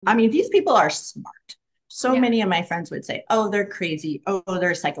I mean, these people are smart. So Yeah. many of my friends would say, "Oh, they're crazy. Oh,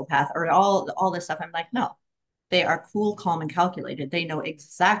 they're a psychopath," or all this stuff. I'm like, no, they are cool, calm, and calculated. They know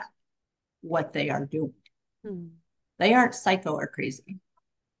exactly what they are doing. Hmm. They aren't psycho or crazy.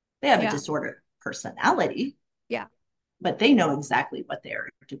 They have a Yeah. disordered personality, Yeah. but they know exactly what they are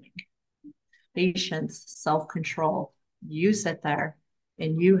doing. Patience, self-control. You sit there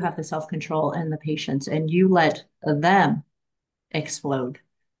and you have the self-control and the patience, and you let them explode.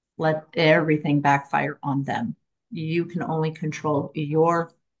 Let everything backfire on them. You can only control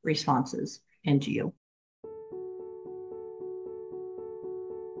your responses and you.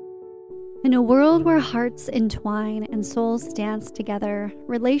 In a world where hearts entwine and souls dance together,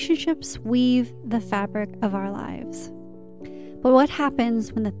 relationships weave the fabric of our lives. But what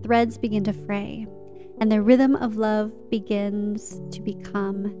happens when the threads begin to fray and the rhythm of love begins to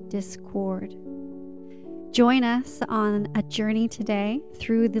become discord? Join us on a journey today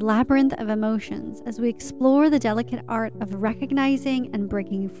through the labyrinth of emotions as we explore the delicate art of recognizing and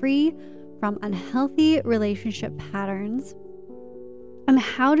breaking free from unhealthy relationship patterns and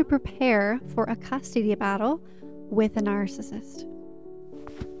how to prepare for a custody battle with a narcissist.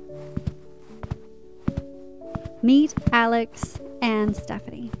 Meet Alex and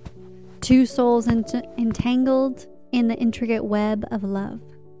Stephany, two souls entangled in the intricate web of love.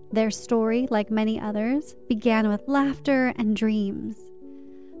 Their story, like many others, began with laughter and dreams.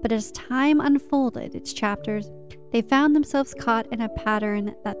 But as time unfolded its chapters, they found themselves caught in a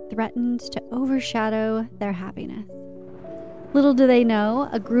pattern that threatened to overshadow their happiness. Little do they know,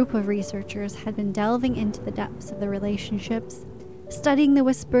 a group of researchers had been delving into the depths of the relationships, studying the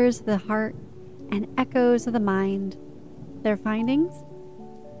whispers of the heart and echoes of the mind. Their findings?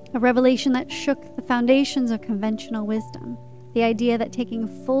 A revelation that shook the foundations of conventional wisdom, the idea that taking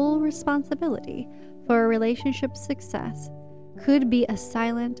full responsibility for a relationship's success could be a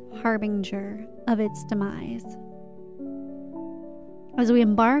silent harbinger of its demise. As we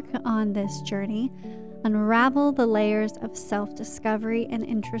embark on this journey, unravel the layers of self-discovery and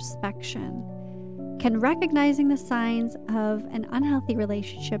introspection. Can recognizing the signs of an unhealthy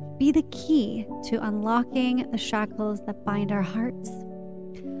relationship be the key to unlocking the shackles that bind our hearts?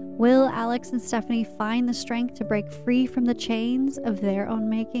 Will Alex and Stephany find the strength to break free from the chains of their own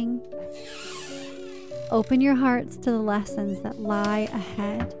making? Open your hearts to the lessons that lie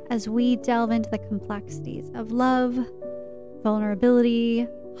ahead as we delve into the complexities of love, vulnerability,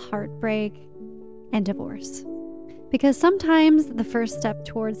 heartbreak, and divorce. Because sometimes the first step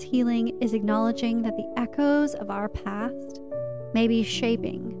towards healing is acknowledging that the echoes of our past may be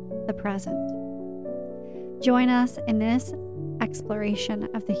shaping the present. Join us in this exploration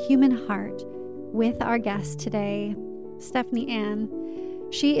of the human heart with our guest today, Stephany Ann.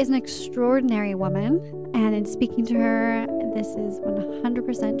 She is an extraordinary woman, and in speaking to her, this is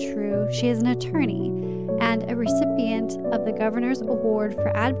 100% true. She is an attorney and a recipient of the Governor's Award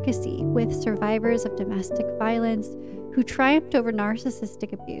for Advocacy with survivors of domestic violence who triumphed over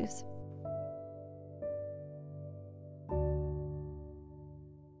narcissistic abuse.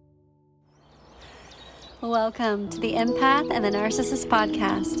 Welcome to the Empath and the Narcissist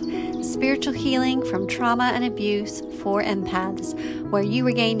podcast, spiritual healing from trauma and abuse for empaths, where you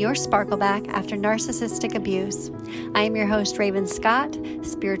regain your sparkle back after narcissistic abuse. I am your host, Raven Scott,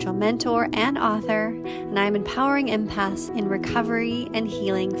 spiritual mentor and author, and I am empowering empaths in recovery and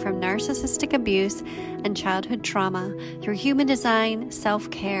healing from narcissistic abuse and childhood trauma through human design,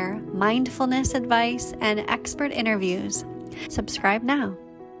 self-care, mindfulness advice, and expert interviews. Subscribe now.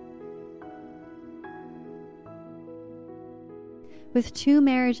 With 2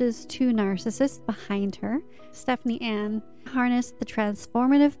 marriages to narcissists behind her, Stephany Ann harnessed the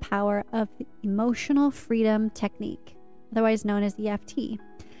transformative power of the emotional freedom technique, otherwise known as EFT,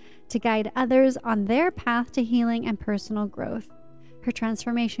 to guide others on their path to healing and personal growth. Her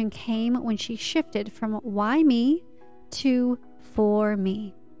transformation came when she shifted from why me to for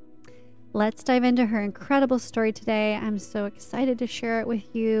me. Let's dive into her incredible story today. I'm so excited to share it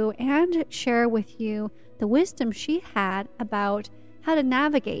with you and share with you the wisdom she had about how to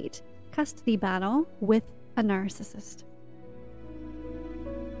navigate custody battle with a narcissist.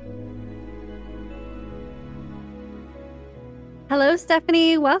 Hello,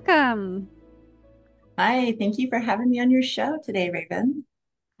 Stephany. Welcome. Hi, thank you for having me on your show today, Raven.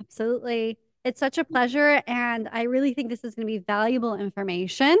 Absolutely. It's such a pleasure, and I really think this is going to be valuable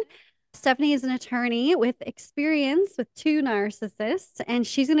information. Stephany is an attorney with experience with 2 narcissists, and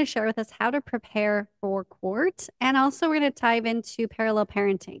she's going to share with us how to prepare for court. And also, we're going to dive into parallel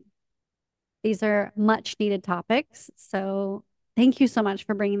parenting. These are much needed topics. So, thank you so much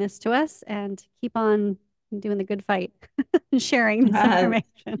for bringing this to us, and keep on doing the good fight, sharing this Uh,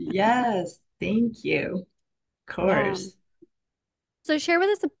 information. yes, thank you. Of Yeah. course. So share with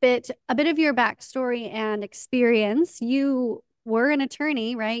us a bit of your backstory and experience. You were an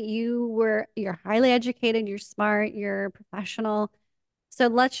attorney, right? You're highly educated, you're smart, you're professional. So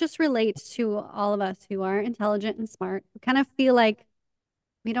let's just relate to all of us who are intelligent and smart, who kind of feel like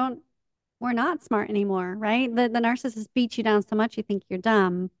we don't we're not smart anymore, right? The narcissist beats you down so much you think you're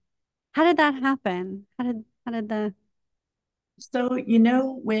dumb. How did that happen? How did the So,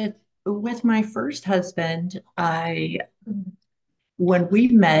 with my first husband, I when we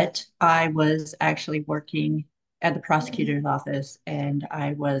met, I was actually working at the prosecutor's office and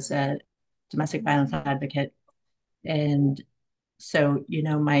I was a domestic violence advocate. And so,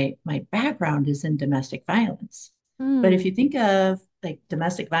 my background is in domestic violence. But if hmm, you think of like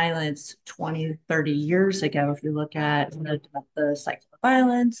domestic violence 20, 30 years ago, if you look at the cycle of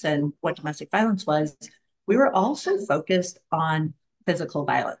violence and what domestic violence was, we were also focused on physical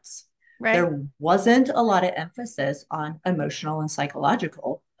violence. right? There wasn't a lot of emphasis on emotional and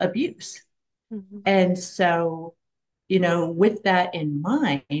psychological abuse. Mhm. And so, with that in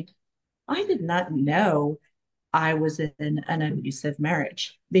mind, I did not know I was in an abusive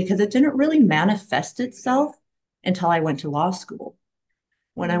marriage because it didn't really manifest itself until I went to law school.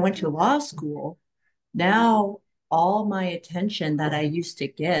 When I went to law school, now all my attention that I used to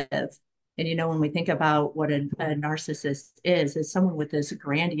give, and when we think about what a narcissist is someone with this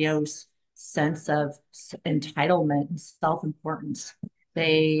grandiose sense of entitlement and self-importance.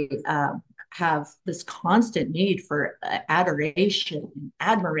 They have this constant need for adoration and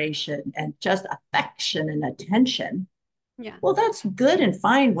admiration and just affection and attention. Yeah. Well, that's good and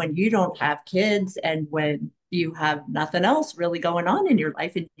fine when you don't have kids and when you have nothing else really going on in your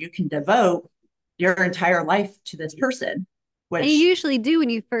life and you can devote your entire life to this person, And you which, usually do when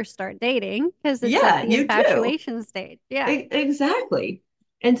you first start dating because it's like yeah, the you do. infatuation stage. Yeah. Exactly.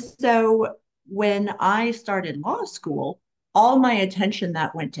 And so when I started law school, all my attention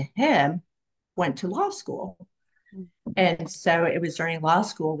that went to him went to law school. And so it was during law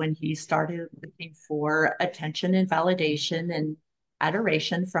school when he started looking for attention and validation and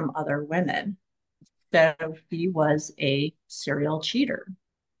adoration from other women. So he was a serial cheater.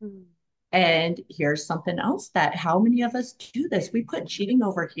 Mm. And here's something else that how many of us do this? We put cheating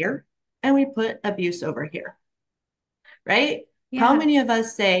over here and we put abuse over here, right? How Yeah. many of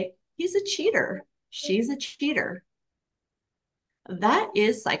us say, he's a cheater, she's a cheater? That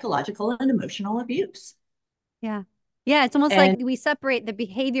is psychological and emotional abuse. Yeah. Yeah. It's almost like And we separate the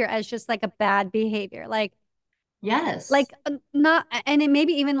behavior as just like a bad behavior. yes, Not, and it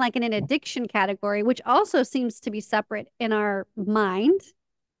maybe even like in an addiction category, which also seems to be separate in our mind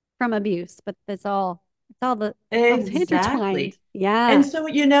from abuse, but it's all intertwined. exactly. Yeah. And so,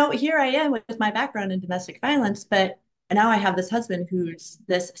 here I am with my background in domestic violence, but now I have this husband who's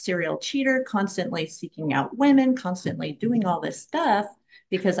this serial cheater, constantly seeking out women, constantly doing all this stuff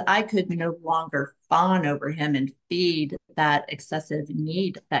because I could no longer fawn over him and feed that excessive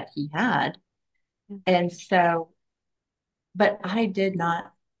need that he had. And so, but I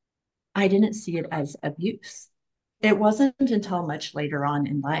didn't see it as abuse. It wasn't until much later on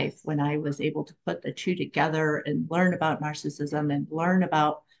in life when I was able to put the two together and learn about narcissism and learn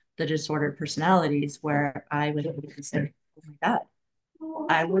about the disordered personalities where I was able to say, oh my God,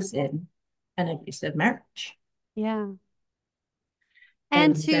 I was in an abusive marriage. Yeah.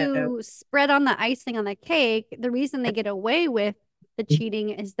 And And so, to spread on the icing on the cake, the reason they get away with the cheating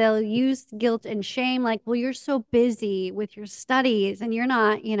is they'll use guilt and shame, like, well, you're so busy with your studies and you're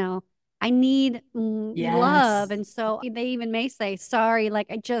not, I need love. yes, And so they even may say, sorry, like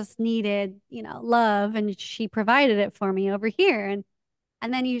I just needed, love and she provided it for me over here.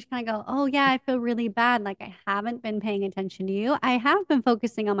 And then you just kind of go, oh, yeah, I feel really bad. Like I haven't been paying attention to you. I have been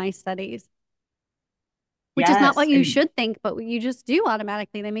focusing on my studies, which is not yes. what you And should think, but you just do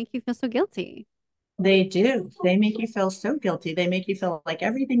automatically. They make you feel so guilty. they do. They make you feel so guilty. They make you feel like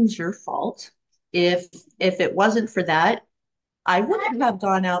everything's your fault. If if it wasn't for that, I wouldn't have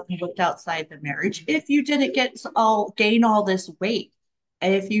gone out and looked outside the marriage if you didn't gain all this weight.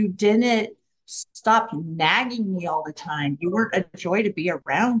 And if you didn't stop nagging me all the time, you weren't a joy to be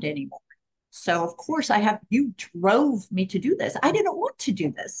around anymore. So of course you drove me to do this. I didn't want to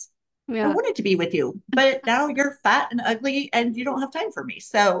do this. I Yeah. wanted to be with you, but now you're fat and ugly and you don't have time for me.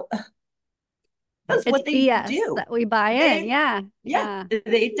 So that's It's what they BS do. that we buy in. They Yeah. yeah, Yeah.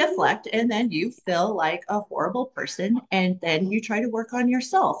 they deflect and then you feel like a horrible person and then you try to work on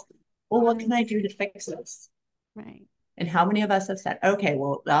yourself. Well, what can Mm, I do to fix this? right. And how many of us have said, okay,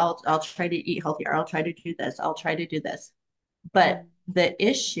 well, I'll try to eat healthier. I'll try to do this. I'll try to do this. But Mm, the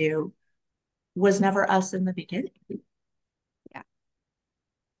issue was never us in the beginning. Yeah.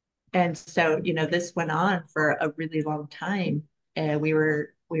 And so, this went on for a really long time. And we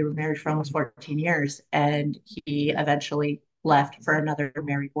were married for almost 14 years, and he eventually left for another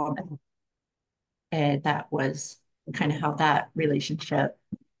married woman. And that was kind of how that relationship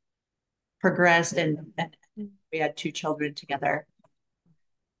progressed. And we had two children together.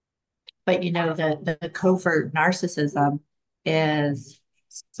 But the covert narcissism is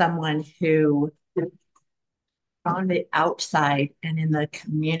someone who on the outside and in the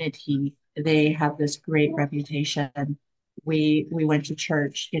community, they have this great reputation. We went to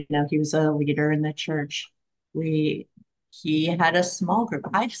church, he was a leader in the church. We He had a small group.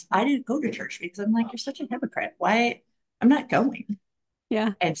 I didn't go to church because I'm like, you're such a hypocrite. Why? I'm not going.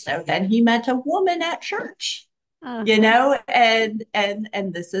 Yeah. And so then he met a woman at church, Uh,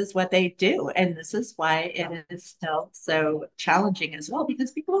 and this is what they do. And this is why it is still so challenging as well,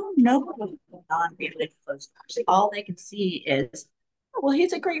 because people don't know what's going on behind closed doors. All they can see is, oh, well,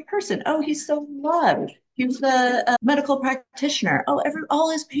 he's a great person. Oh, he's so loved. He's a medical practitioner. Oh,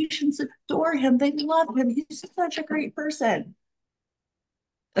 all his patients adore him. They love him. He's such a great person.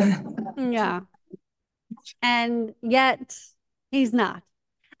 yeah. And yet he's not.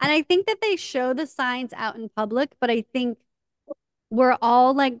 And I think that they show the signs out in public, but I think we're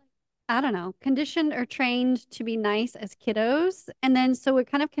all like, I don't know, conditioned or trained to be nice as kiddos. And then so we're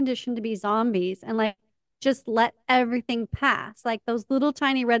kind of conditioned to be zombies and like just let everything pass. Like those little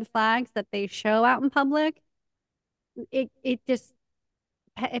tiny red flags that they show out in public, it just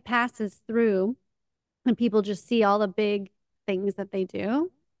it passes through and people just see all the big things that they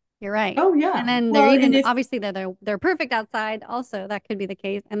do. You're right. Oh yeah. And then they're Well, and even if obviously they're perfect outside also. That could be the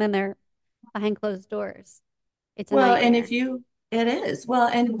case. And then they're behind closed doors. It's a Well, and nightmare. if you, it is. Well,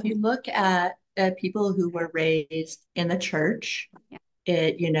 and if you look at people who were raised in the church, Yeah.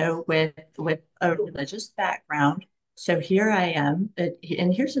 with a religious background. So here I am,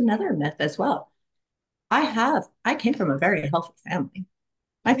 and here's another myth as well. I came from a very healthy family.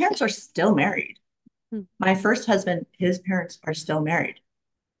 My parents are still married. Hmm. My first husband, his parents are still married.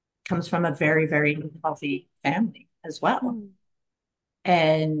 Comes from a very, very healthy family as well. Hmm.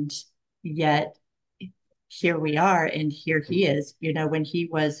 And yet here we are, and here he is.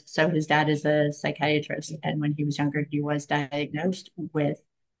 So his dad is a psychiatrist, and when he was younger he was diagnosed with,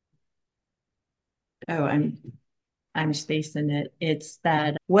 oh, I'm spacing it. It's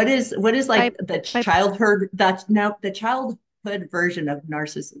that, what is By like the by childhood, that's no the childhood version of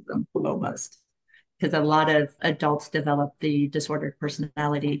narcissism almost, because a lot of adults develop the disordered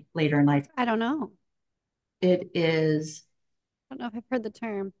personality later in life. I don't know. It is I don't know if I've heard the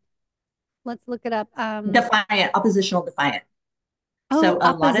term. Let's look it up. defiant, oppositional defiant. Oh, So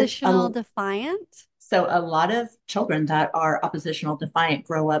a lot of oppositional defiant. So a lot of children that are oppositional defiant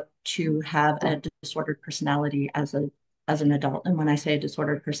grow up to have a disordered personality as an adult. And when I say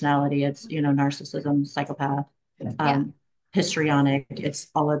disordered personality, it's narcissism, psychopath, Yeah. um, histrionic. It's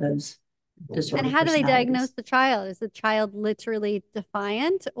all of those And disordered how do they diagnose personalities. the child? Is the child literally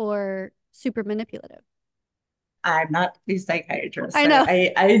defiant or super manipulative? I'm not a psychiatrist, I so know.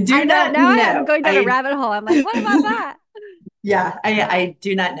 I I do know. not Now I'm know. going down a I rabbit hole. I'm like, what about that? Yeah, I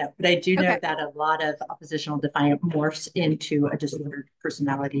do not know, but I do know Okay. that a lot of oppositional defiant morphs into a disordered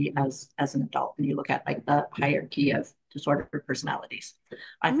personality as an adult. When you look at like the hierarchy of disordered personalities,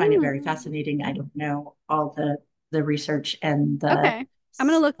 I find it very Mm. fascinating. I don't know all the research and the Okay. I'm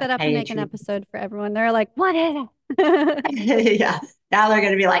gonna look that up and make an psychiatry. episode for everyone. They're like, what is it? Yeah, now they're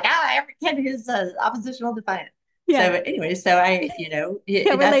going to be like, every kid is oppositional defiant. So Yeah. anyway, so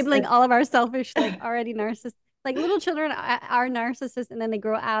Yeah, we're that's labeling all of our selfish, like already narcissists. Like little children are narcissists and then they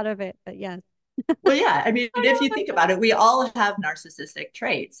grow out of it. But yes. Well, yeah. I mean, I know. if you think about it, we all have narcissistic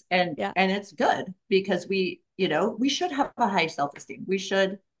traits, and Yeah. and it's good because we should have a high self-esteem. We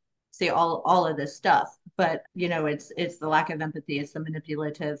should say all of this stuff, but it's the lack of empathy, it's the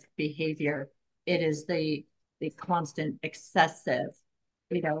manipulative behavior, it is the constant excessive,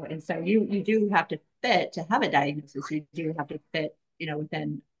 and so you do have to fit to have a diagnosis. You do have to fit,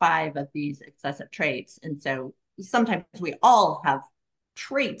 within five of these excessive traits, and so sometimes we all have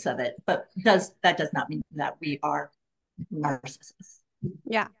traits of it, but does not mean that we are narcissists.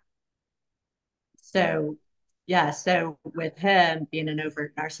 Yeah. So yeah, so with him being an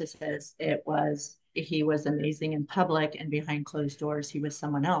overt narcissist, he was amazing in public, and behind closed doors he was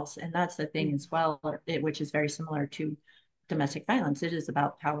someone else. And that's the thing as well, which is very similar to domestic violence. It is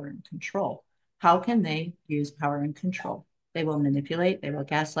about power and control. How can they use power and control? They will manipulate, they will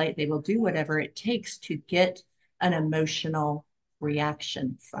gaslight, they will do whatever it takes to get an emotional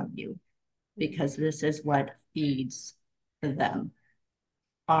reaction from you, because this is what feeds them.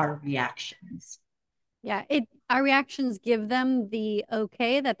 our reactions. Yeah, it our reactions give them the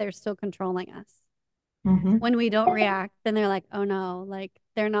okay that they're still controlling us. Mm-hmm. When we don't react, then they're like, "Oh no, like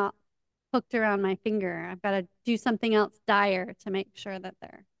they're not hooked around my finger. I've got to do something else dire to make sure that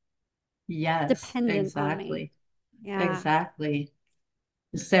they're Yes, dependent on me." exactly. Yeah. Exactly.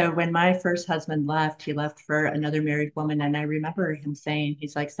 So when my first husband left, he left for another married woman. And I remember him saying,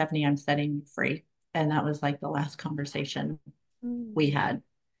 he's like, Stephanie, I'm setting you free. And that was like the last conversation we Mm. had.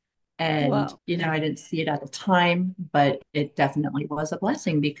 And, Whoa. I didn't see it at the time, but it definitely was a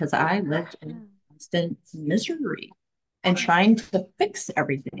blessing because I lived Yeah. in constant misery and trying to fix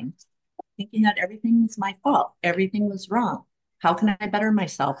everything, thinking that everything was my fault, everything was wrong. How can I better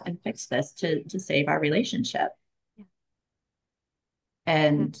myself and fix this to save our relationship? Yeah. Yeah.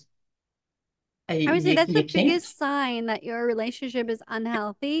 And I would say that's the you can't. biggest sign that your relationship is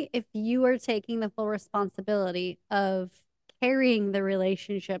unhealthy if you are taking the full responsibility of carrying the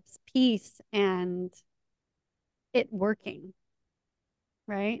relationship's peace and it working,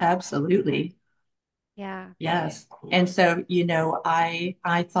 right? Absolutely. Yeah. Yes. And so, I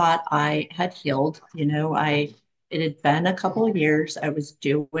thought I had healed. It had been a couple of years. I was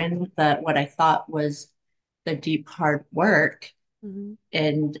doing the what I thought was the deep hard work. Mm-hmm.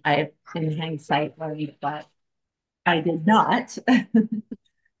 And I, in hindsight, learned that I did not.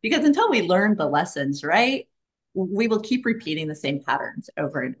 Because until we learn the lessons, right, we will keep repeating the same patterns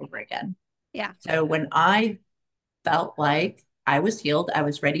over and over again. Yeah. So when I felt like I was healed, I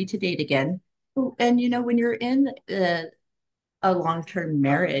was ready to date again. And when you're in a long-term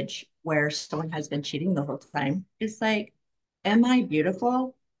marriage where someone has been cheating the whole time, it's like, am I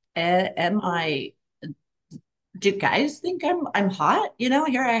beautiful? Am I? Do guys think I'm hot?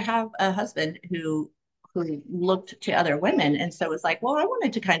 Here I have a husband who looked to other women, and so it's like, well, I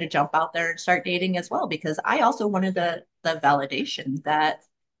wanted to kind of jump out there and start dating as well because I also wanted the validation that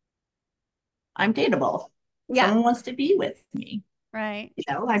I'm dateable. Yeah. Someone wants to be with me. Right.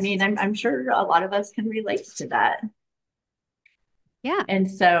 I mean, I'm sure a lot of us can relate to that. Yeah. And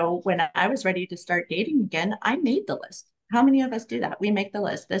so when I was ready to start dating again, I made the list. How many of us do that? We make the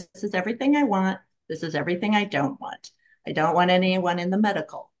list. This is everything I want. This is everything I don't want. I don't want anyone in the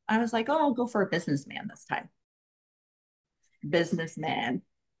medical. I was like, oh, I'll go for a businessman this time. Businessman,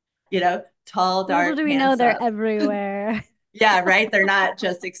 tall, Little dark, do we know handsome. they're everywhere. Yeah, right. They're not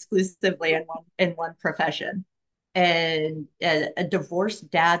just exclusively in one profession. And a divorced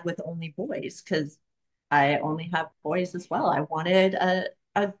dad with only boys because I only have boys as well. I wanted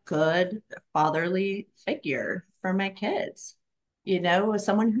a good fatherly figure for my kids.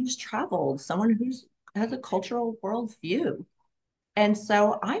 Someone who's traveled, someone who's has a cultural worldview. And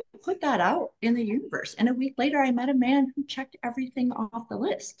so I put that out in the universe. And a week later, I met a man who checked everything off the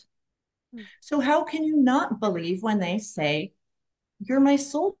list. So how can you not believe when they say, you're my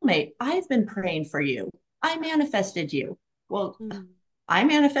soulmate? I've been praying for you. I manifested you. Well, Mm. I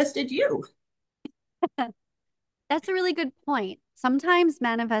manifested you. That's a really good point. Sometimes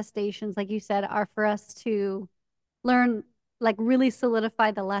manifestations, like you said, are for us to learn, like really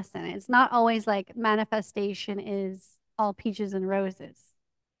solidify the lesson. It's not always like manifestation is all peaches and roses.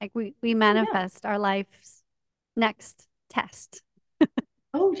 Like we Oh, yeah. manifest our life's next test.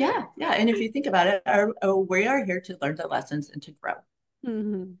 Oh, yeah. Yeah. And if you think about it, we are here to learn the lessons and to grow.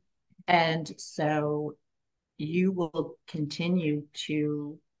 Mm-hmm. And so you will continue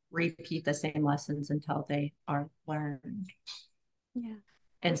to repeat the same lessons until they are learned. Yeah.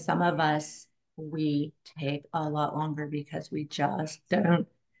 And some of us, we take a lot longer because we just don't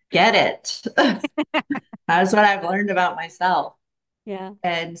get it. That's what I've learned about myself. Yeah.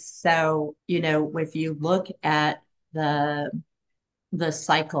 And so, if you look at the the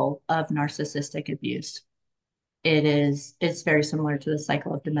cycle of narcissistic abuse, it's very similar to the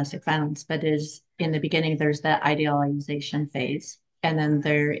cycle of domestic violence, but is in the beginning there's that idealization phase, and then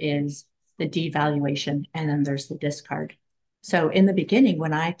there is the devaluation, and then there's the discard. So in the beginning,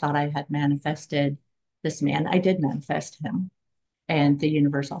 when I thought I had manifested this man, I did manifest him. And the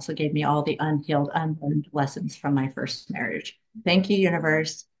universe also gave me all the unhealed, unlearned lessons from my first marriage. Thank you,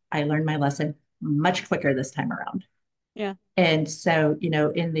 universe. I learned my lesson much quicker this time around. Yeah. And so,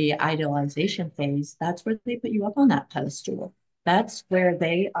 in the idealization phase, that's where they put you up on that pedestal. That's where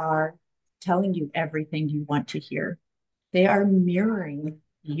they are telling you everything you want to hear. They are mirroring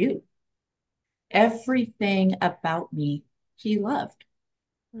you. Everything about me, he loved.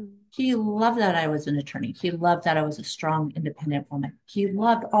 Mm. He loved that I was an attorney. He loved that I was a strong, independent woman. He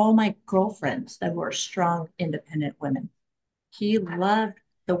loved all my girlfriends that were strong, independent women. He loved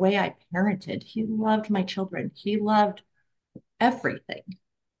the way I parented. He loved my children. He loved everything.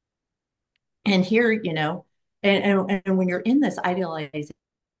 And here, and when you're in this idealization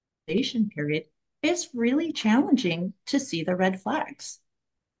probation period, it's really challenging to see the red flags.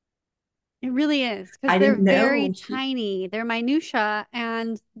 It really is because I they're didn't very know he tiny. They're minutia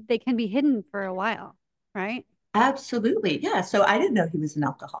and they can be hidden for a while, right? absolutely, yeah. So I didn't know he was an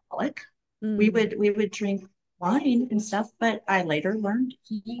alcoholic. Mm. We would drink wine and stuff, but I later learned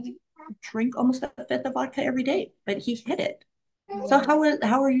he drank almost a fifth of vodka every day, but he hid it. So Mm.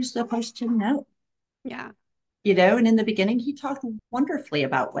 how are you supposed to know? Yeah. You know, and in the beginning, he talked wonderfully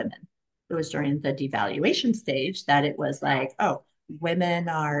about women. It was during the devaluation stage that it was like, oh, women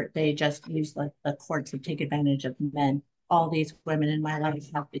are, they just use like the courts to take advantage of men. All these women in my life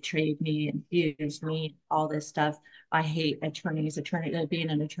have betrayed me and abused me, all this stuff. I hate attorneys. Being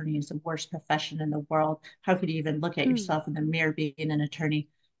an attorney is the worst profession in the world. How could you even look at Mm. yourself in the mirror being an attorney?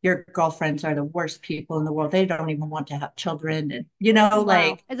 Your girlfriends are the worst people in the world. They don't even want to have children. And, Wow.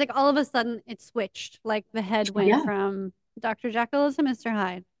 like, It's like all of a sudden it switched. Like the head went yeah, from Dr. Jekyll to Mr.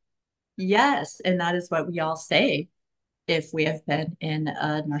 Hyde. yes, and that is what we all say if we have been in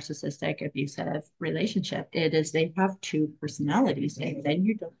a narcissistic abusive relationship. It is they have two personalities, and then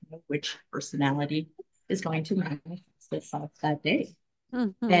you don't know which personality is going to manifest itself that day. Hmm.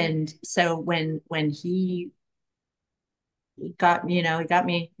 And so when he got me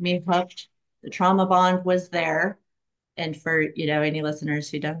hooked, the trauma bond was there. And for any listeners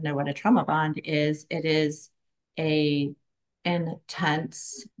who don't know what a trauma bond is, it is a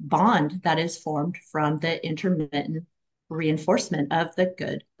intense bond that is formed from the intermittent reinforcement of the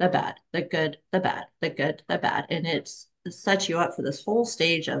good, the bad, the good, the bad, the good, the bad. And it sets you up for this whole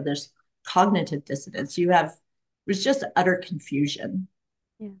stage of this cognitive dissonance. It was just utter confusion.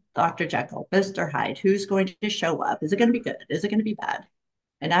 Yeah. Dr. Jekyll, Mr. Hyde, who's going to show up? Is it going to be good? Is it going to be bad?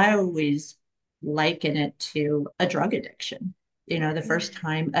 And I always liken it to a drug addiction. The first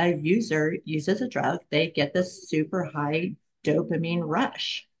time a user uses a drug, they get this super high dopamine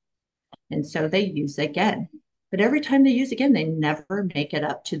rush. And so they use again. But every time they use again, they never make it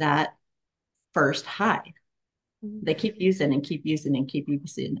up to that first high. They keep using and keep using and keep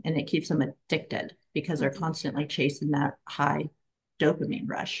using, and it keeps them addicted because they're Mm-hmm. constantly chasing that high dopamine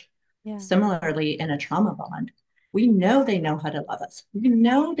rush. Yeah. Similarly, in a trauma bond, we know how to love us. We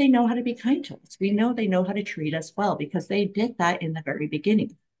know they know how to be kind to us. We know they know how to treat us well because they did that in the very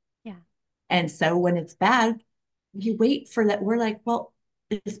beginning. Yeah. And so when it's bad, you wait for that. We're like, well,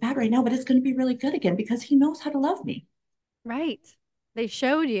 it's bad right now, but it's going to be really good again because he knows how to love me. Right. They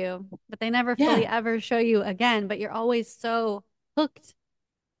showed you, but they never fully Yeah. ever show you again. But you're always so hooked,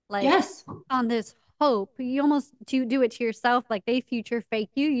 like Yes. on this hope. You almost do it to yourself. Like they future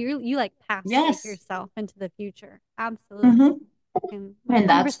fake you. You like past fake Yes. yourself into the future. Absolutely. Mm-hmm. And And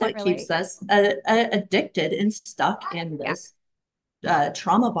that's 100% what keeps relate. us addicted and stuck in Yeah. this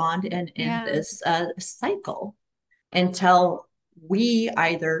trauma bond and in Yeah. this cycle until we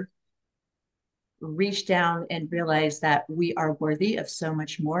either reach down and realize that we are worthy of so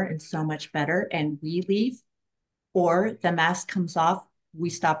much more and so much better and we leave, or the mask comes off, we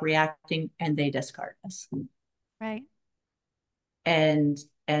stop reacting and they discard us. Right. And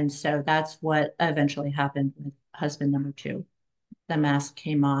and so that's what eventually happened with husband number two. The mask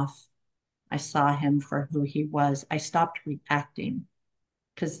came off. I saw him for who he was. I stopped reacting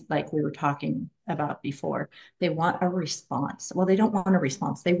because, like we were talking about before, they want a response. Well, they don't want a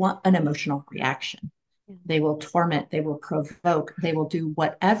response, they want an emotional reaction. Yeah. They will torment, they will provoke, they will do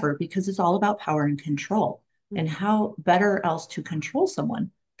whatever because it's all about power and control. And Mhm. how better else to control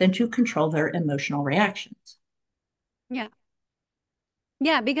someone than to control their emotional reactions? Yeah.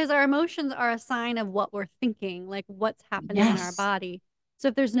 Yeah, because our emotions are a sign of what we're thinking, like what's happening in our Yes, body. So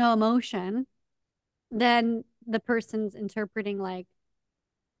if there's no emotion, then the person's interpreting like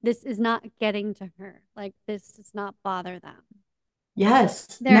this is not getting to her. Like this does not bother them.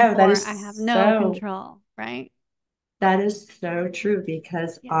 yes. No, Therefore, I have no control, right? that is so true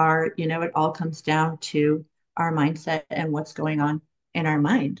because Yeah. it all comes down to our mindset and what's going on in our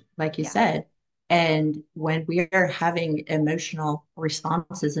mind, like you Yeah. said. And when we are having emotional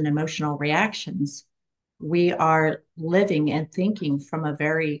responses and emotional reactions, we are living and thinking from a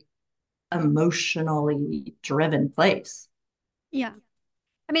very emotionally driven place. Yeah.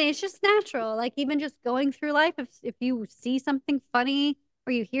 I mean, it's just natural. Like even just going through life, if you see something funny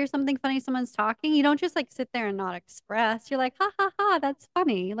or you hear something funny, someone's talking, you don't just like sit there and not express. You're like, ha ha ha, that's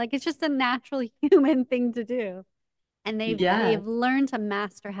funny. Like it's just a natural human thing to do. And Yeah. they've learned to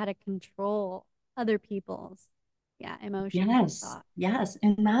master how to control other people's emotions and Yes. thoughts. Yes.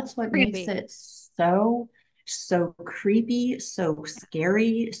 And that's what makes Creepy. it so creepy, so Yeah.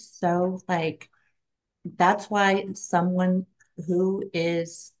 scary, so like that's why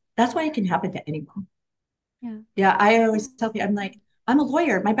that's why it can happen to anyone. Yeah. Yeah, I always Yeah. tell people, I'm like, I'm a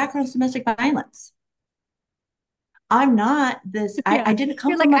lawyer. My background is domestic violence. I'm not this, Yeah. I didn't You're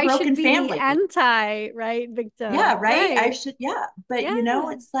come like, from a I should broken be the family. anti, right, Yeah, victim. right. I Right. should, yeah. But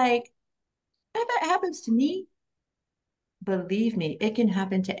Yeah. it's like, if it happens to me, believe me, it can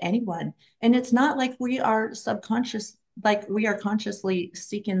happen to anyone. And it's not like we are subconscious, like we are consciously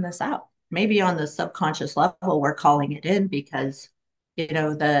seeking this out. Maybe on the subconscious level, we're calling it in because,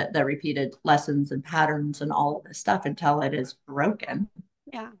 the repeated lessons and patterns and all of this stuff until it is broken.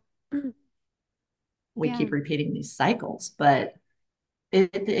 Yeah. We Yeah. keep repeating these cycles, but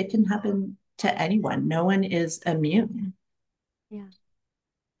it can happen to anyone. No one is immune. Yeah.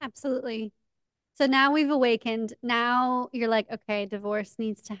 Absolutely. So now we've awakened. Now you're like, okay, divorce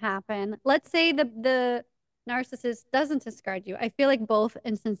needs to happen. Let's say the narcissist doesn't discard you. I feel like both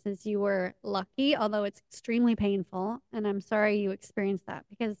instances you were lucky, although it's extremely painful. And I'm sorry you experienced that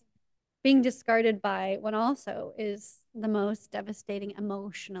because being discarded by one also is the most devastating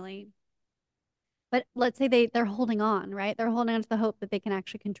emotionally. But let's say they're holding on, right? They're holding on to the hope that they can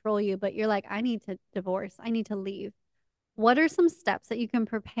actually control you, but you're like, I need to divorce. I need to leave. What are some steps that you can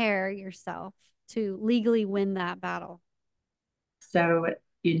prepare yourself to legally win that battle? So,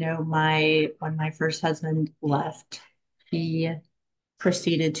 my when my first husband left, he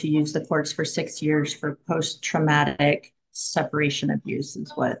proceeded to use the courts for 6 years for post-traumatic separation abuse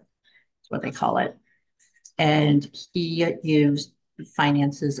is what they call it. And he used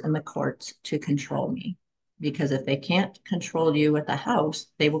finances in the courts to control me. Because if they can't control you with the house,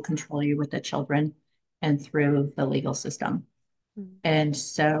 they will control you with the children and through the legal system. Mm. And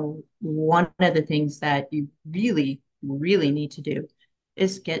so, one of the things that you really, really need to do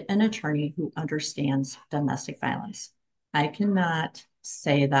is get an attorney who understands domestic violence. I cannot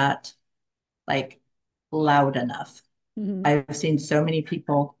say that like loud enough. Mhm. I've seen so many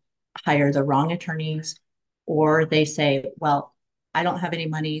people hire the wrong attorneys, or they say, well, I don't have any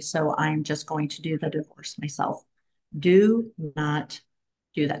money, so I'm just going to do the divorce myself. Do not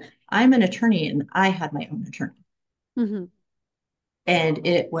do that. I'm an attorney and I had my own attorney, Mhm. and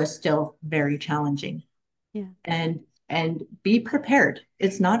it was still very challenging. Yeah. And be prepared.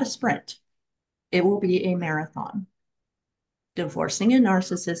 It's not a sprint. It will be a marathon. Divorcing a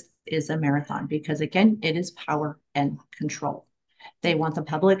narcissist is a marathon because, again, it is power and control. They want the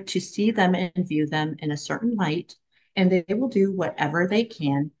public to see them and view them in a certain light, and they will do whatever they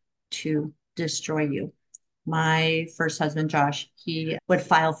can to destroy you. My first husband, Josh, he would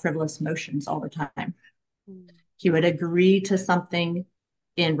file frivolous motions all the time. Mm. He would agree to something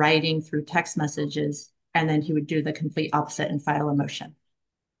in writing through text messages, and then he would do the complete opposite and file a motion.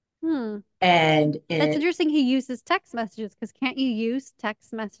 Hmm. And That's it, interesting. He uses text messages because can't you use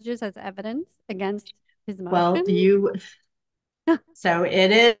text messages as evidence against his well, emotions? so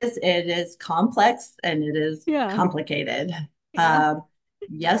it is complex and it is Yeah. complicated. Yeah. Um,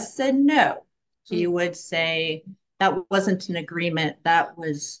 yes and no. He Mm. would say that wasn't an agreement. That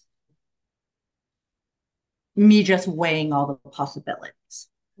was me just weighing all the possibilities.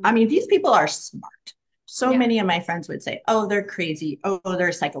 I Mm. mean, these people are smart. So Yeah. many of my friends would say, "Oh, they're crazy. Oh, they're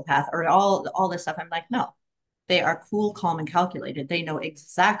a psychopath," or all this stuff. I'm like, no, they are cool, calm, and calculated. They know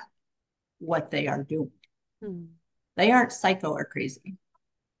exactly what they are doing. Mm. They aren't psycho or crazy.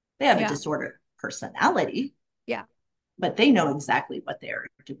 They have a Yeah. disordered personality, Yeah. but they know exactly what they are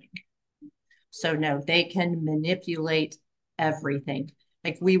doing. So no, they can manipulate everything.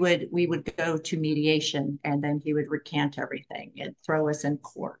 Like we would go to mediation and then he would recant everything and throw us in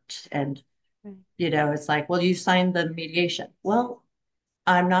court. And Right. it's like, well, you signed the mediation. Well,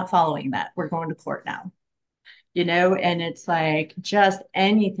 I'm not following that. We're going to court now. And it's like just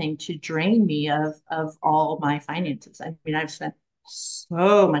anything to drain me of all my finances. I mean, I've spent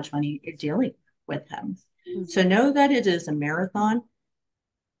so much money dealing with him. So Mhm. know that it is a marathon.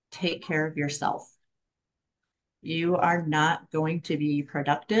 Take care of yourself. You are not going to be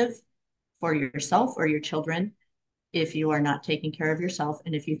productive for yourself or your children if you are not taking care of yourself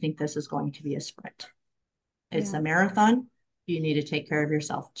and if you think this is going to be a sprint. It's Yeah. a marathon. You need to take care of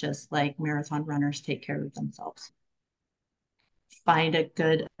yourself, just like marathon runners take care of themselves. Find a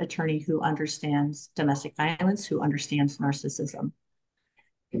good attorney who understands domestic violence, who understands narcissism,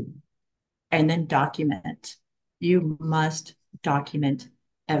 and then document. You must document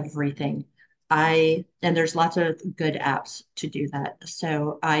everything. And there's lots of good apps to do that.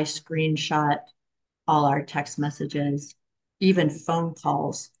 So I screenshot all our text messages, even phone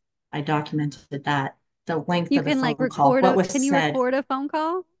calls. I documented that, the length You of the can like phone call, record what a, was can you said. record a phone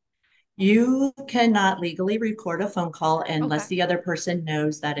call? You cannot legally record a phone call Okay. unless the other person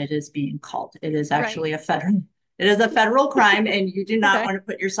knows that it is being called. It is Right. actually a federal crime, and you do not Okay. want to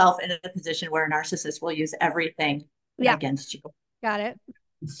put yourself in a position where a narcissist will use everything Yeah. against you. Got it.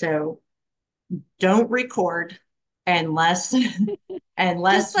 So don't record unless Just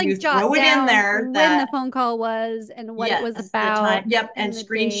unless like you jot throw it in down there when the that phone call was and what it was yes, the about time, yep, and and the date.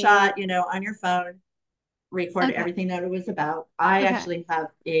 screenshot, on your phone, record Okay. everything that it was about. I Okay. actually have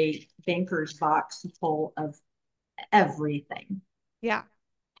a banker's box full of everything. Yeah.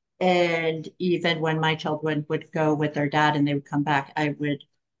 And even when my children would go with their dad and they would come back, I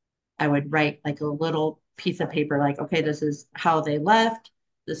would write like a little piece of paper, like, okay, this is how they left.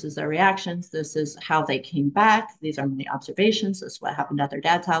 This is their reactions. This is how they came back. These are my observations. This is what happened at their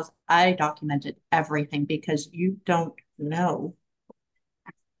dad's house. I documented everything because you don't know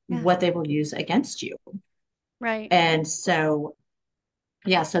Yeah. what they will use against you. Right. And so,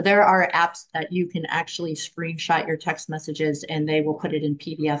 yeah, so there are apps that you can actually screenshot your text messages and they will put it in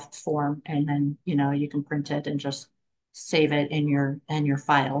PDF form. And then, you can print it and just save it in your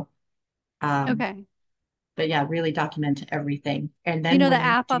file. Um, Okay. but yeah, really document everything. And Do you then know the when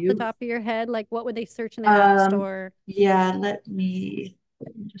you app off the do, top of your head? Like what would they search in the app store yeah, let me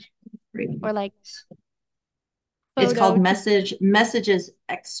just bring or like it's photo called to messages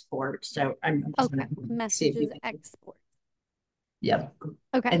export. So I'm just okay. gonna see if you Messages can. export. Yep.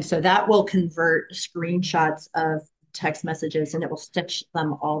 Okay. And so that will convert screenshots of text messages and it will stitch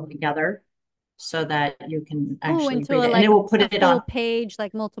them all together so that you can Oh, actually into read a it. And it like will put a it full on. page,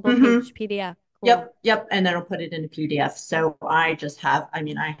 like multiple Mm-hmm. page PDF. Cool. Yep, yep. And then it'll put it in a PDF. So I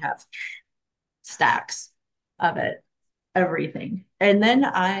have stacks of it, everything. And then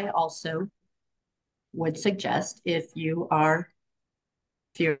I also would suggest if you're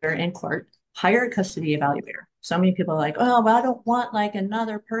in court, hire a custody evaluator. So many people are like, oh, well, I don't want like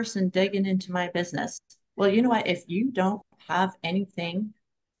another person digging into my business. Well, you know what? If you don't have anything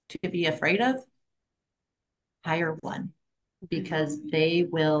to be afraid of, hire one Mhm. because they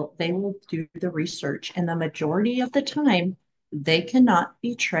will do the research. And the majority of the time, they cannot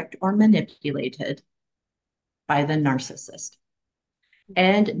be tricked or manipulated by the narcissist.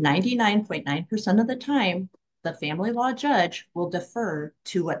 And 99.9% of the time, the family law judge will defer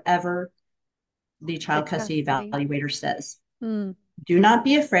to whatever the The child custody custody. evaluator says. Hmm. Do not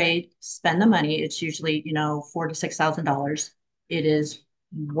be afraid. Spend the money. It's usually, $4,000 to $6,000. It is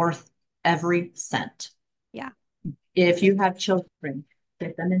worth every cent. Yeah. If you have children,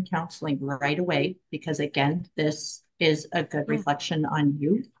 get them in counseling right away because again, this is a good Yeah. reflection on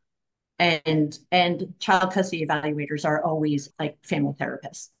you. And child custody evaluators are always like family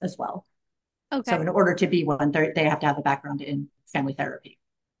therapists as well. So Okay. in order to be one, they have to have a background in family therapy.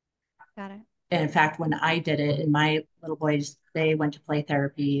 Got it. And in fact, when I did it, and my little boys, they went to play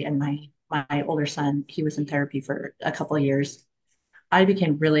therapy, and my older son, he was in therapy for a couple of years. I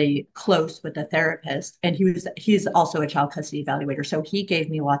became really close with the therapist, and he's also a child custody evaluator. So he gave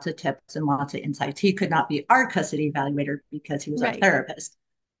me lots of tips and lots of insights. He could not be our custody evaluator because he was our Right. therapist,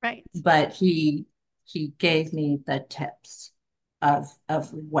 Right. but he gave me the tips of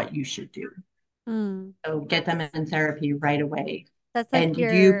what you should do. Mm. So get them That's in therapy right away. that's like And you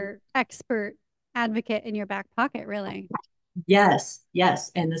your expert advocate in your back pocket, really. Yes,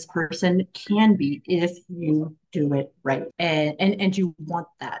 yes. And this person can be if you do it right. And you want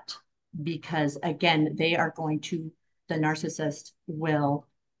that because again, the narcissist will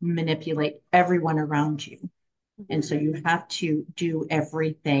manipulate everyone around you. And so you have to do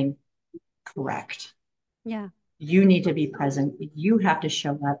everything correct. Yeah. You need to be present. You have to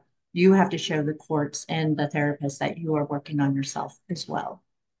show up. You have to show the courts and the therapist that you are working on yourself as well,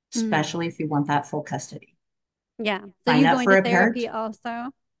 Mm. especially if you want that full custody. Yeah. So Sign you up going for to a therapy parent.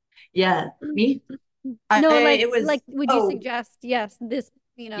 also? Yeah, me. No, It was, like would you oh, suggest yes, this,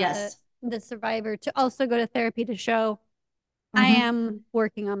 yes. the survivor to also go to therapy to show I Hmm. am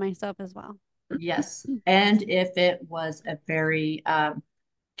working on myself as well. Yes. And if it was a very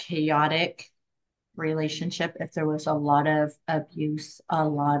chaotic relationship, if there was a lot of abuse, a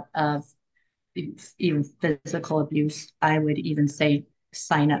lot of even physical abuse, I would even say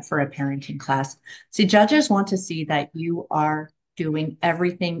sign up for a parenting class. See, judges want to see that you are doing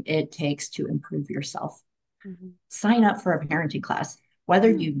everything it takes to improve yourself. Mhm. Sign up for a parenting class, whether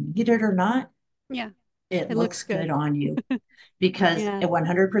Yeah. you need it or not. Yeah. It It looks looks good good. on you because Yeah.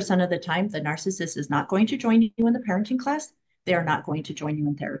 100% of the time, the narcissist is not going to join you in the parenting class. They are not going to join you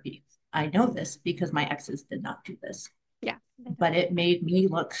in therapy. I know this because my exes did not do this, Yeah. They don't. but it made me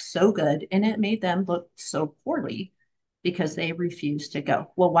look so good and it made them look so poorly because they refused to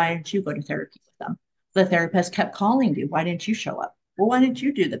go. Well, why didn't you go to therapy with them? The therapist kept calling you. Why didn't you show up? Well, why didn't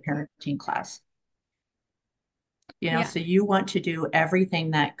you do the parenting class? Yeah. So you want to do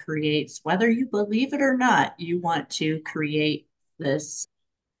everything that creates, whether you believe it or not, you want to create this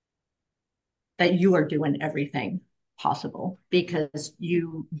that you are doing everything possible, because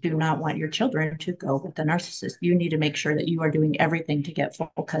you do not want your children to go with the narcissist. You need to make sure that you are doing everything to get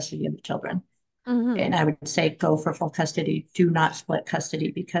full custody of the children. Mm-hmm. And I would say go for full custody. Do not split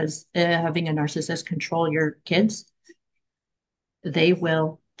custody, because having a narcissist control your kids, they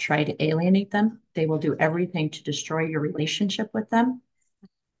will try to alienate them. They will do everything to destroy your relationship with them.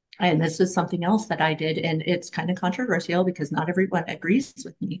 And this is something else that I did, and it's kind of controversial because not everyone agrees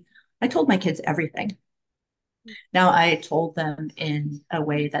with me. I told my kids everything. Now, I told them in a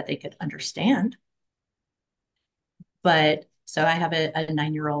way that they could understand, but so I have a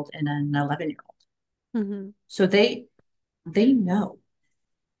 9-year old and an 11-year old. Mm-hmm. So they know.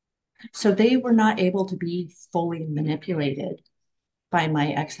 So they were not able to be fully manipulated by my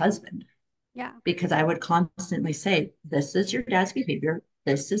ex-husband, Yeah. because I would constantly say, this is your dad's behavior.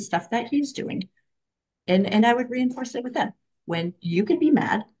 This is stuff that he's doing. And I would reinforce it with them. When you can be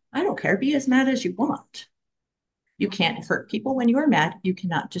mad, I don't care, be as mad as you want. You can't hurt people when you are mad. You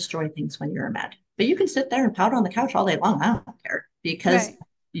cannot destroy things when you're mad. But you can sit there and pout on the couch all day long. I don't care, because Right.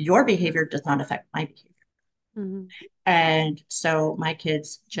 your behavior does not affect my behavior. Mm-hmm. And so my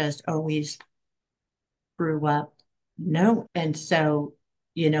kids just always grew up no. And so,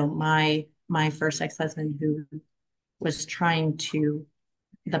 my first ex-husband, who was trying to,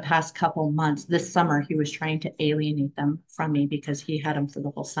 the past couple months, this summer, he was trying to alienate them from me because he had them for the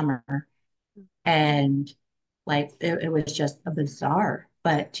whole summer. And like it was just a bizarre,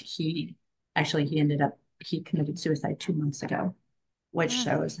 but he committed suicide 2 months ago, which Yeah.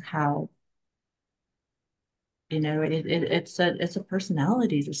 shows how, it's a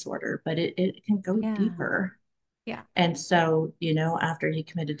personality disorder, but it can go Yeah. deeper. Yeah. And so, after he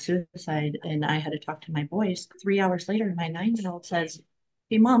committed suicide and I had to talk to my boys, 3 hours later, my 9-year old says,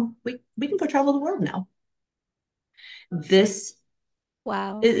 "Hey, mom, we can go travel the world now." This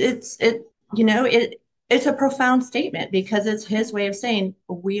Wow. it, it's it you know it it's a profound statement, because it's his way of saying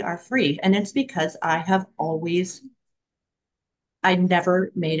we are free, and it's because I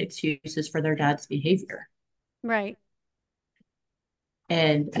never made excuses for their dad's behavior. Right.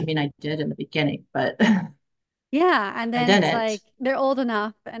 And I mean, I did in the beginning, but Yeah. And I then it's like didn't. they're old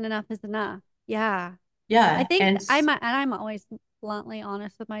enough and enough is enough. Yeah. I Yeah. think I'm always bluntly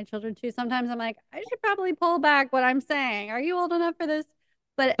honest with my children too. Sometimes I'm like, I should probably pull back what I'm saying. Are you old enough for this?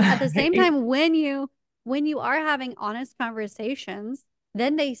 But at the same Right. time, when you are having honest conversations,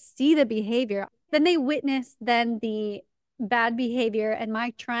 then they see the behavior, then they witness then the bad behavior and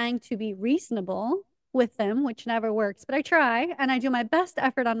my trying to be reasonable with them, which never works, but I try and I do my best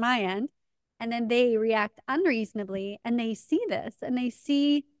effort on my end. And then they react unreasonably and they see this and they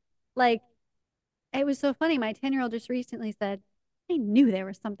see like it was so funny. My 10-year-old just recently said, I knew there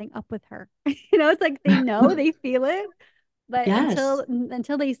was something up with her. It's like they know, they feel it, but Yes.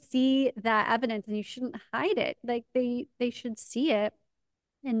 until they see that evidence, and you shouldn't hide it. Like they should see it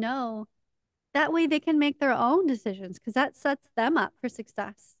and know. That way they can make their own decisions because that sets them up for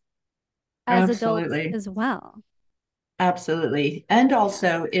success as adults Absolutely. as well. Absolutely. And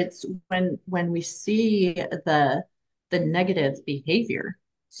also, it's when we see the negative behavior.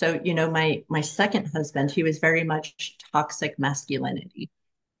 So, my second husband, he was very much toxic masculinity.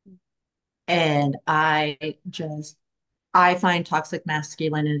 And I find toxic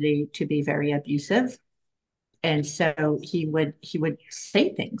masculinity to be very abusive. And so he would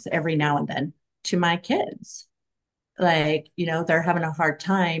say things every now and then to my kids, like, they're having a hard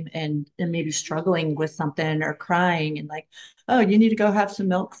time and maybe struggling with something or crying, and like, oh, you need to go have some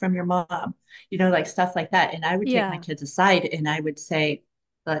milk from your mom, like stuff like that. And I would take my Yeah. kids aside and I would say,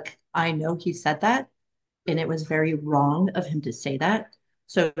 look, I know he said that, and it was very wrong of him to say that.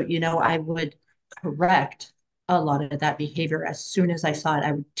 So, I would correct a lot of that behavior as soon as I saw it.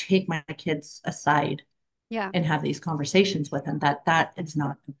 I would take my kids aside Yeah. and have these conversations with them, that is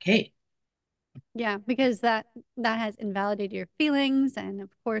not okay. Yeah, because that has invalidated your feelings, and of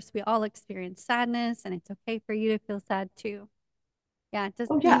course we all experience sadness, and it's okay for you to feel sad too. Yeah, it does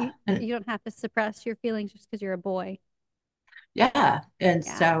Oh yeah. you And you don't have to suppress your feelings just because you're a boy. yeah. And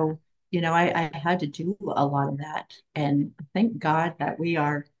Yeah. so, I had to do a lot of that. And thank God that we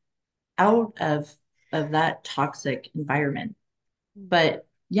are out of that toxic environment. But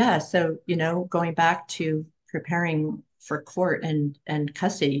yeah, so, going back to preparing for court and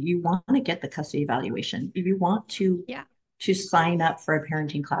custody, you want to get the custody evaluation. You want Yeah. to sign up for a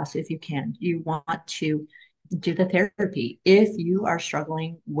parenting class if you can. You want to do the therapy if you are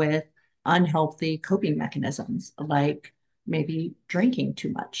struggling with unhealthy coping mechanisms, like maybe drinking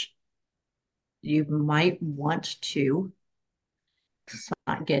too much. You might want to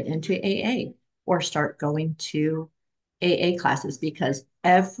get into AA or start going to AA classes because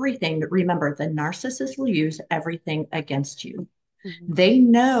everything, remember, the narcissist will use everything against you. Mm-hmm. They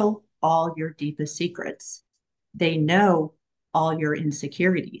know all your deepest secrets. They know all your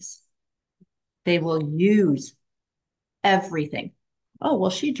insecurities. They will use everything. Oh, well,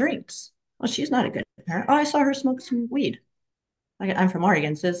 she drinks. Well, she's not a good parent. Oh, I saw her smoke some weed. I'm from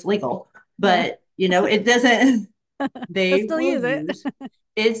Oregon, so it's legal. Yeah. But, it doesn't, But they still will use it. use,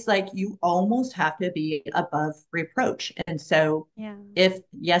 it's like you almost have to be above reproach. And so, Yeah. if,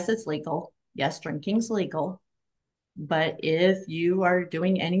 yes, it's legal. Yes, drinking's legal. But if you are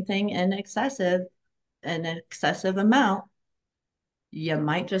doing anything an excessive amount, you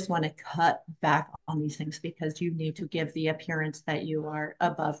might just want to cut back on these things because you need to give the appearance that you are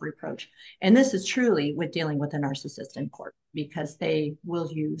above reproach. And this is truly with dealing with a narcissist in court because they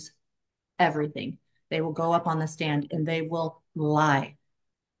will use everything. They will go up on the stand and they will lie.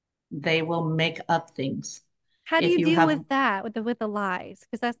 They will make up things. How do If you you deal have with that, with the lies?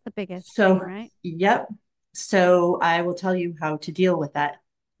 Because that's the biggest thing, So, right? yep. So I will tell you how to deal with that.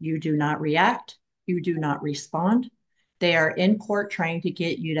 You do not react. You do not respond. They are in court trying to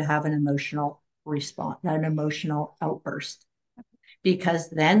get you to have an emotional response, an emotional outburst, because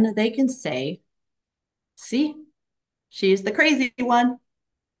then they can say, see, she's the crazy one.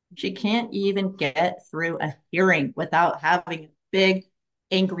 She can't even get through a hearing without having a big,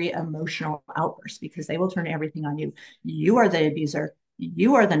 angry, emotional outburst because they will turn everything on you. You are the abuser.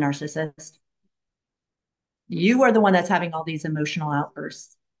 You are the narcissist. You are the one that's having all these emotional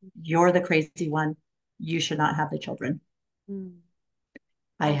outbursts. You're the crazy one. You should not have the children. Mm.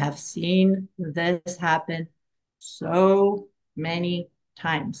 I Yeah. have seen this happen so many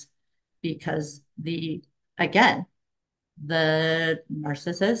times because again, the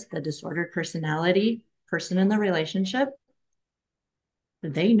narcissist, the disordered personality person in the relationship,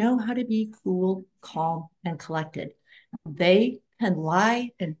 they know how to be cool, calm, and collected. They can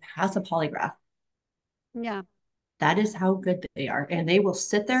lie and pass a polygraph. Yeah. That is how good they are. And they will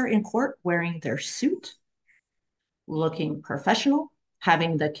sit there in court wearing their suit, looking professional,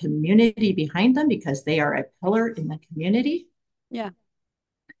 having the community behind them because they are a pillar in the community. Yeah.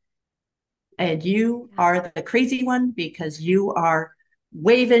 And you are the crazy one because you are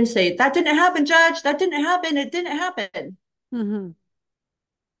waving, say, that didn't happen, judge. That didn't happen. It didn't happen. Mm-hmm.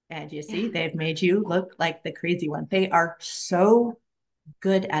 And you see, Yeah. they've made you look like the crazy one. They are so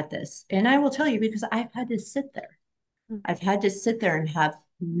good at this. And I will tell you because I've had to sit there. Mm. I've had to sit there and have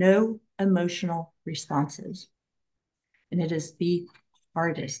no emotional responses. And it is the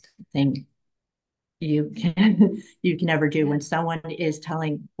hardest thing you can ever do Yeah. when someone is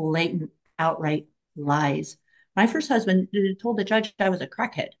telling blatant, outright lies. My first husband told the judge I was a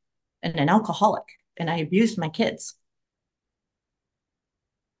crackhead and an alcoholic, and I abused my kids.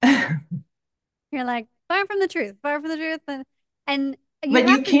 You're like, far from the truth, far from the truth. And you But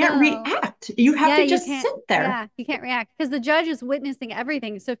have you to can't know. react. You have Yeah, to you just can't. sit there. Yeah, you can't react because the judge is witnessing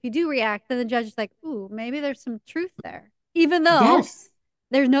everything. So if you do react, then the judge is like, ooh, maybe there's some truth there, even though Yes,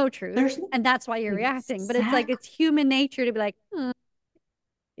 there's no truth. there's And that's why you're reacting. But it's like, exactly. it's human nature to be like,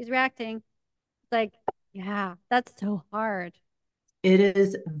 he's reacting. It's like, yeah, that's so hard. It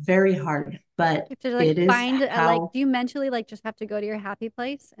is very hard, but You have to like it is find how, do you mentally like just have to go to your happy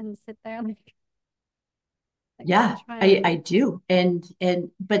place and sit there like yeah, try and I do.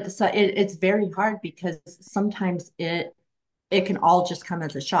 But so it's very hard because sometimes it can all just come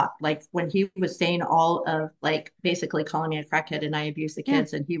as a shock. Like when he was saying all of like basically calling me a crackhead and I abused the yeah.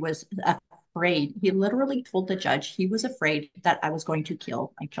 kids and he was afraid. He literally told the judge he was afraid that I was going to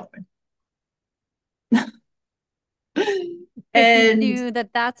kill my children. Because he And knew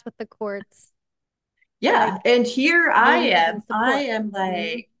that that's what the courts like yeah, and here believe and I support. am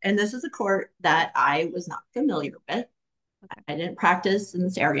Mm-hmm. like, and this is a court that I was not familiar with. Okay. I didn't practice in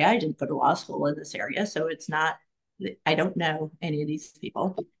this area. I didn't go to law school in this area. So it's not, I don't know any of these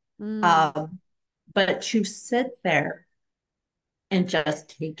people. Mm. Um, but to sit there and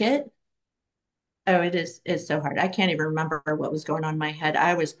just take it, oh, it's so hard. I can't even remember what was going on in my head.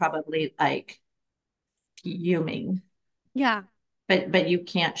 I was probably like fuming, Yeah. but you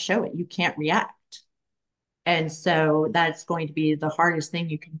can't show it. You can't react. And so that's going to be the hardest thing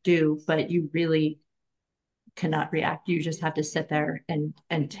you can do, but you really cannot react. You just have to sit there and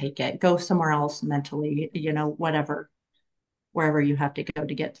take it. Go somewhere else mentally, whatever, wherever you have to go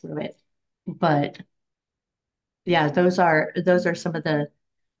to get through it. But yeah, those are some of the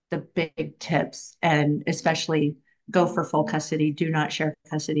big tips, and especially go for full custody. Do not share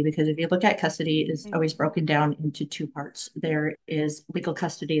custody because if you look at custody, is Okay. always broken down into two parts. There is legal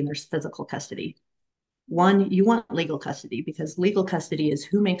custody and there's physical custody. One, you want legal custody because legal custody is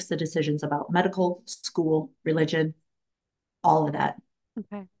who makes the decisions about medical, school, religion. all of that.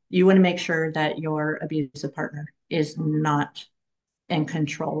 Okay. You want to make sure that your abusive partner is not in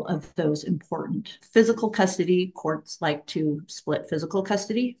control of those important physical custody. Courts like to split physical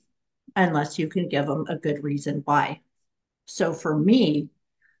custody unless you can give them a good reason why. So for me,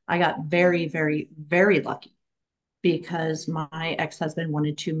 I got very, very, very lucky because my ex-husband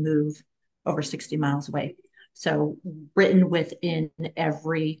wanted to move over 60 miles away. So written within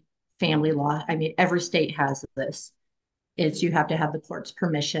every family law, I mean, every state has this, is you have to have the court's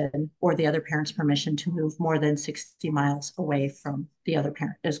permission or the other parent's permission to move more than 60 miles away from the other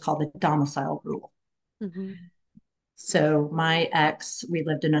parent. It's called the domicile rule. Mm-hmm. So my ex, we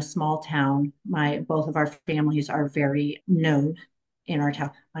lived in a small town. Both of our families are very known in our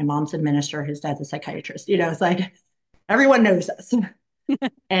town. My mom's a minister, his dad's a psychiatrist. It's like everyone knows us.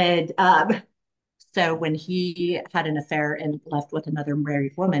 And so when he had an affair and left with another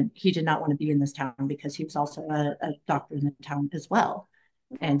married woman, he did not want to be in this town because he was also a doctor in the town as well.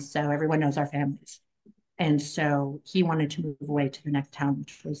 And so everyone knows our families. And so he wanted to move away to the next town,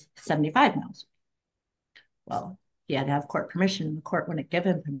 which was 75 miles. Well, he had to have court permission, and the court wouldn't give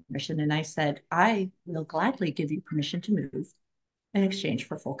him permission. And I said, I will gladly give you permission to move in exchange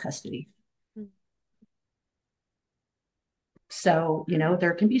for full custody. Mm-hmm. So,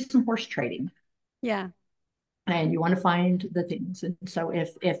 there can be some horse trading. Yeah. And you want to find the things. And so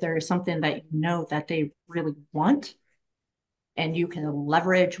if there is something that that they really want and you can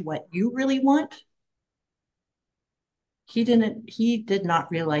leverage what you really want, he did not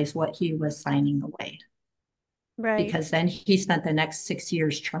realize what he was signing away. Right. Because then he spent the next 6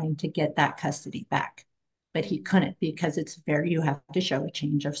 years trying to get that custody back. But he couldn't because you have to show a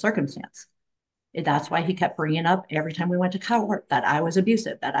change of circumstance. That's why he kept bringing up every time we went to court that I was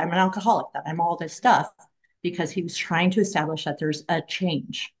abusive, that I'm an alcoholic, that I'm all this stuff, because he was trying to establish that there's a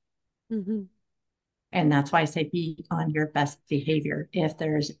change. Mm-hmm. And that's why I say be on your best behavior. If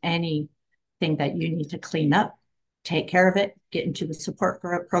there's anything that you need to clean up, take care of it, get into the support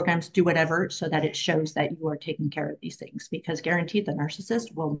programs, do whatever so that it shows that you are taking care of these things, because guaranteed the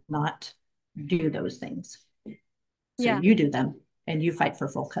narcissist will not do those things. So you do them and you fight for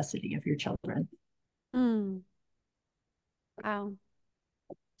full custody of your children. Mm. Wow.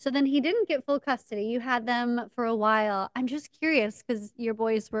 So then he didn't get full custody. You had them for a while. I'm just curious because your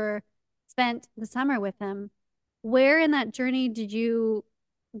boys spent the summer with him. Where in that journey did you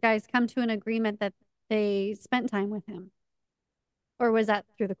guys come to an agreement that they spent time with him? Or was that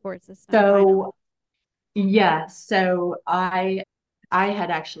through the court system? So, yeah. So I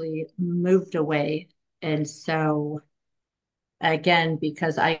had actually moved away. And so again,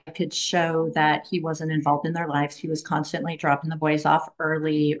 because I could show that he wasn't involved in their lives. He was constantly dropping the boys off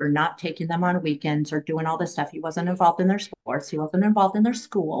early or not taking them on weekends or doing all this stuff. He wasn't involved in their sports. He wasn't involved in their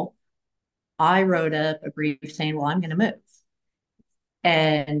school. I wrote up a brief saying, well, I'm going to move.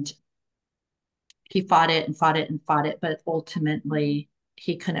 And he fought it and fought it and fought it. But ultimately,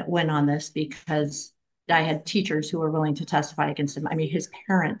 he couldn't win on this because I had teachers who were willing to testify against him. I mean, his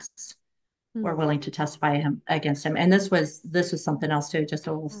parents were willing to testify against him. And this was something else too, just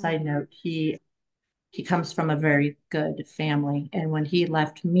a little side note. He comes from a very good family. And when he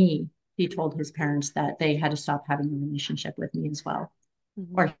left me, he told his parents that they had to stop having a relationship with me as well,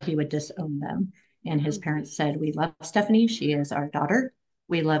 or he would disown them. And his parents said, we love Stephany. She is our daughter.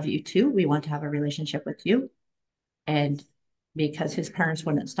 We love you too. We want to have a relationship with you. And because his parents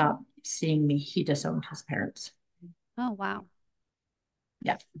wouldn't stop seeing me, he disowned his parents. Oh, wow.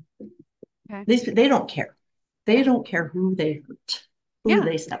 Yeah. Okay. They don't care. They don't care who they hurt, who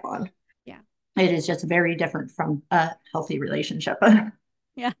they step on. Yeah. It is just very different from a healthy relationship.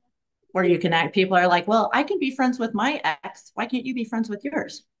 Yeah. Where you can act, people are like, well, I can be friends with my ex. Why can't you be friends with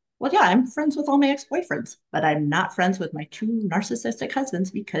yours? Well, yeah, I'm friends with all my ex-boyfriends, but I'm not friends with my two narcissistic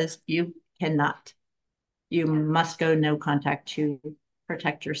husbands because you cannot. You must go no contact to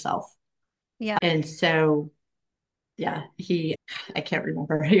protect yourself. Yeah. And so yeah, I can't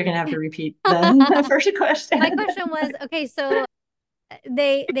remember. You're going to have to repeat the first question. My question was, okay, so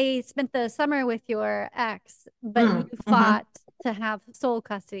they spent the summer with your ex, but you fought to have sole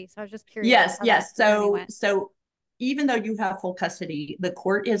custody. So I was just curious. Yes. So even though you have full custody, the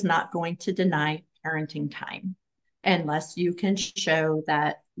court is not going to deny parenting time unless you can show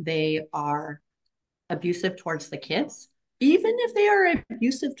that they are abusive towards the kids. Even if they are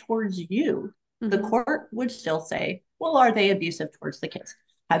abusive towards you, the court would still say, well, are they abusive towards the kids?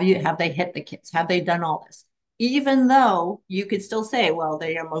 Have they hit the kids? Have they done all this? Even though you could still say, well,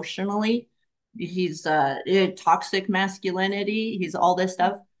 they emotionally, he's toxic masculinity, he's all this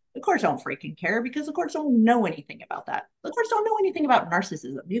stuff. The courts don't freaking care because the courts don't know anything about that. The courts don't know anything about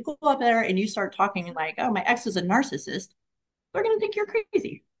narcissism. You go up there and you start talking like, oh, my ex is a narcissist. they're going to think you're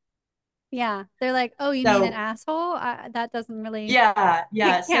crazy. Yeah. They're like, oh, you mean an So asshole? That doesn't really yeah,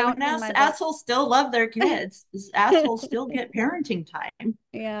 yeah. So count and in my book. assholes still love their kids. Assholes still get parenting time.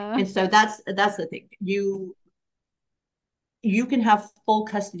 Yeah. And so that's the thing. You can have full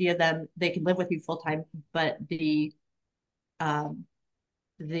custody of them. They can live with you full time, but um,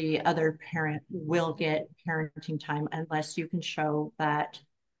 the other parent will get parenting time unless you can show that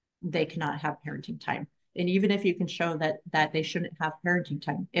they cannot have parenting time. And even if you can show that they shouldn't have parenting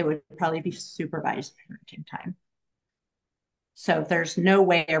time, it would probably be supervised parenting time. So there's no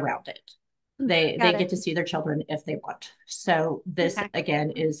way around it. They Got it. get to see their children if they want. So this Okay.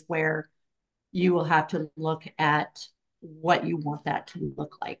 again is where you will have to look at what you want that to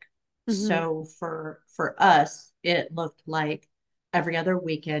look like. Mm-hmm. So for us, it looked like every other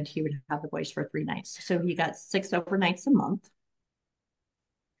weekend he would have the boys for 3 nights. So he got 6 overnights a month,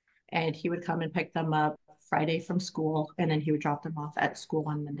 and he would come and pick them up Friday from school, and then he would drop them off at school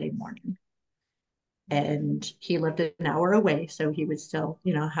on Monday morning. And he lived an hour away, so he would still,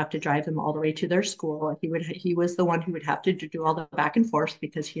 have to drive them all the way to their school. He was the one who would have to do all the back and forth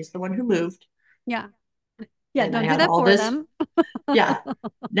because he's the one who moved. Yeah. Yeah. And I Don't do had that all for this. them. Yeah.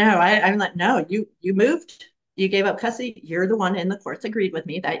 No, I'm like, no, you moved. You gave up custody. You're the one, and the courts agreed with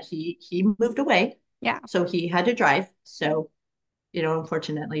me that he moved away. Yeah. So he had to drive. So,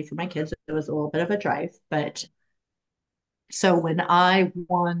 unfortunately for my kids, it was a little bit of a drive. But so when I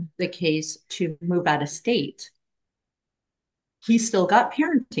won the case to move out of state, he still got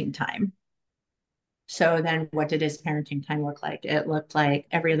parenting time. So then what did his parenting time look like? It looked like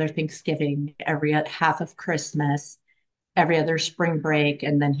every other Thanksgiving, every half of Christmas, every other spring break,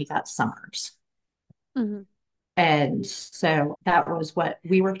 and then he got summers. Mm-hmm. And so that was what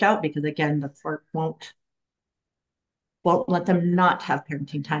we worked out, because again, the court won't let them not have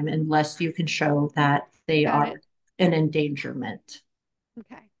parenting time unless you can show that they Got it. are an endangerment.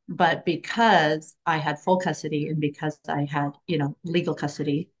 Okay. But because I had full custody, and because I had, legal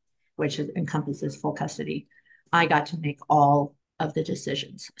custody, which encompasses full custody, I got to make all of the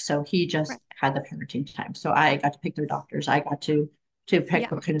decisions. So he just Right. had the parenting time. So I got to pick their doctors. I got to pick Yeah.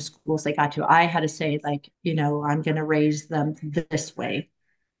 what kind of schools they got to. I had to say, like, I'm going to raise them this way.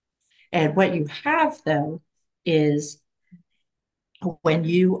 And what you have, though, is when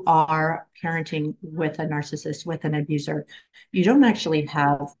you are parenting with a narcissist, with an abuser, you don't actually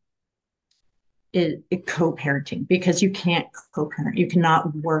have co-parenting, because you can't co-parent. You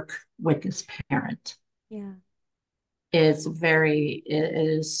cannot work with this parent. Yeah. It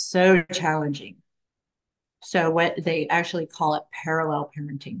is so challenging. So what they actually call it, parallel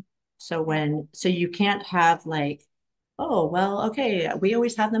parenting. So you can't have like, oh, well, okay, we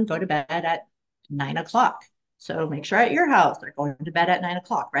always have them go to bed at 9 o'clock. So make sure at your house they're going to bed at 9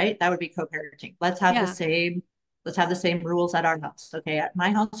 o'clock, right? That would be co-parenting. Yeah. Let's have the same rules at our house. Okay, at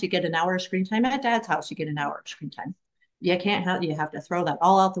my house, you get an hour of screen time. At dad's house, you get an hour of screen time. You have to throw that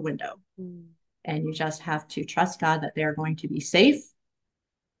all out the window. Mm. And you just have to trust God that they're going to be safe.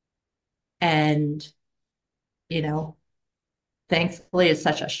 And, you know, thankfully, it's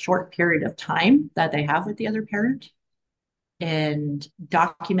such a short period of time that they have with the other parent. And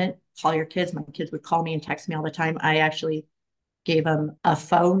call your kids. My kids would call me and text me all the time. I actually gave them a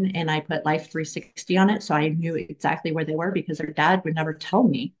phone and I put Life 360 on it. So I knew exactly where they were, because their dad would never tell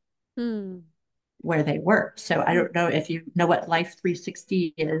me Mm. where they were. So I don't know if you know what Life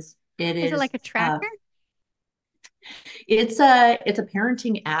 360 is. It Is it is like a tracker? it's a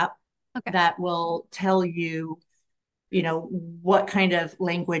parenting app Okay. that will tell you, what kind of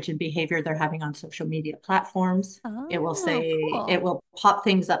language and behavior they're having on social media platforms. Oh, It cool. will pop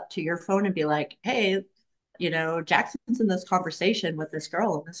things up to your phone and be like, hey, Jackson's in this conversation with this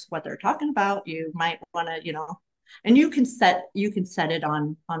girl, and this is what they're talking about. You might want to, and you can set it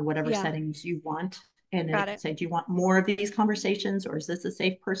on whatever Yeah. settings you want. And then it Got can it. say, do you want more of these conversations, or is this a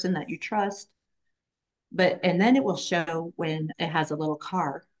safe person that you trust? And then it will show when it has a little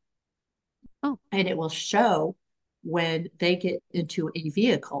car, Oh. and it will show when they get into a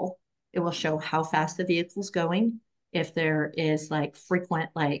vehicle. It will show how fast the vehicle's going. If there is like frequent,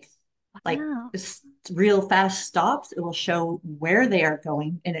 like Wow. real fast stops, it will show where they are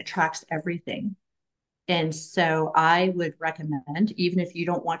going, and it tracks everything. And so I would recommend, even if you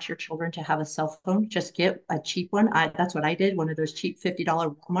don't want your children to have a cell phone, just get a cheap one. That's what I did, one of those cheap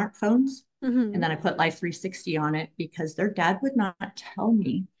 $50 Walmart phones. And Mm-hmm. then I put Life 360 on it, because their dad would not tell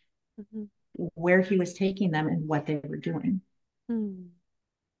me Mm-hmm. where he was taking them and what they were doing. Mm.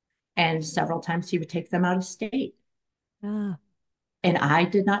 And several times he would take them out of state. Ah. And I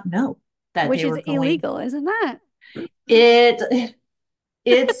did not know that Which they is were going. illegal, isn't that? It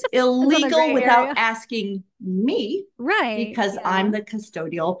It's It's on the illegal gray without area. asking me Right. because I'm Yeah. the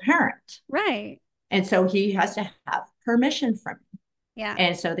custodial parent. Right. And so he has to have permission from me. Yeah.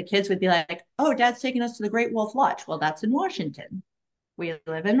 And so the kids would be like, oh, dad's taking us to the Great Wolf Lodge. Well, that's in Washington. We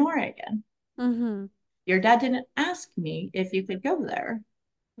live in Oregon. Mm-hmm. Your dad didn't ask me if you could go there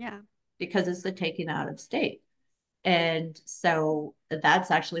Yeah. because it's the taking out of state. And so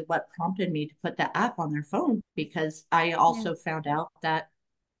that's actually what prompted me to put the app on their phone because I Yeah. also found out that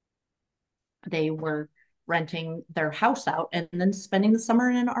they were renting their house out and then spending the summer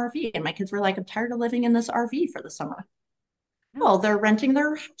in an RV. And my kids were like, I'm tired of living in this RV for the summer. Oh, Well, they're renting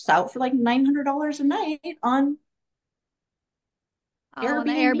their house out for like $900 a night on on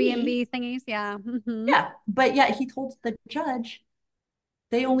the Airbnb. Airbnb thingies. Yeah. Mm-hmm. Yeah. But yet he told the judge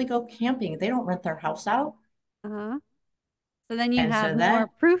they only go camping, they don't rent their house out. Uh-huh. So then you And have so more then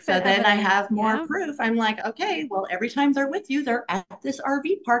proof so and then I evidence. have more Yeah. proof. I'm like, okay, well, every time they're with you, they're at this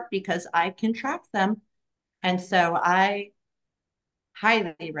RV park because I can track them. And so I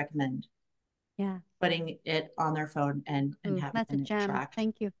highly recommend Yeah. putting it on their phone and Ooh, having that's a it gem. tracked.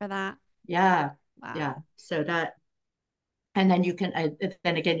 Thank you for that. Yeah. Yeah. Wow. So that, and then you can,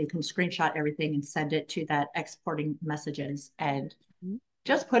 then again, you can screenshot everything and send it to that exporting messages and Mhm.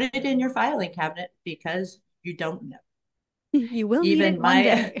 just put it in your filing cabinet because you don't know. You will need it Even one my,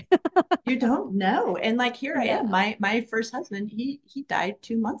 day. you don't know. And like here I am, Yeah. my first husband, he died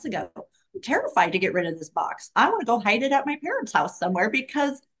 2 months ago. I'm terrified to get rid of this box. I want to go hide it at my parents' house somewhere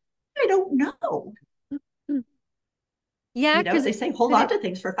because I don't know. Mm. Yeah, You know, because they say hold could on it to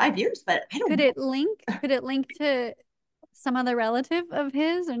things for 5 years, but I don't could know. it link could it link to some other relative of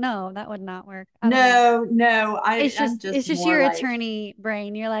his or no, that would not work. I don't know. No, no, I'm It's just just more your like, attorney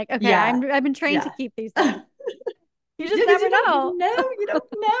brain. You're like, okay, yeah, I've been trained to yeah. keep these things. You just Because never you know. don't know, you don't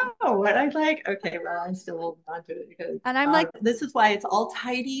know. And I'm like, okay, well, I'm still holding on to it because And I'm like, this is why it's all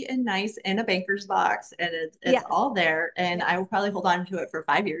tidy and nice in a banker's box, and it's yes, all there. And I yes. will probably hold on to it for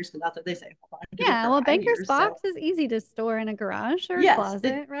 5 years because that's what they say, hold on to it Yeah, for well, five banker's years. So box is easy to store in a garage or a yes,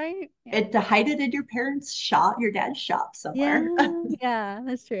 closet, right? Yeah. it to hide it in your parents' shop, your dad's shop somewhere. Yeah, yeah,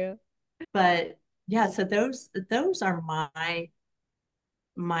 that's true. But yeah, so those are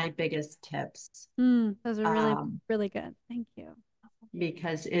my biggest tips. Those are really, Um, really good. Thank you.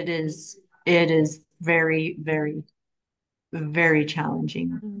 because it is very, very, very challenging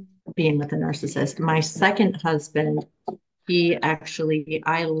Mm. being with a narcissist. My second husband, he actually,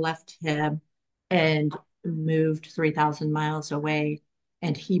 I left him and moved 3,000 miles away,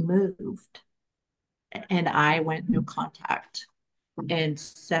 and he moved, and I went no contact. And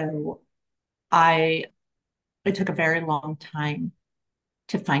so I, it took a very long time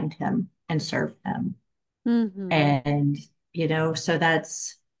to find him and serve him. Hmm. And, so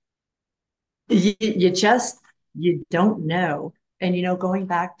you just, you don't know. And, going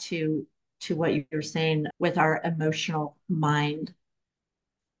back to what you were saying with our emotional mind,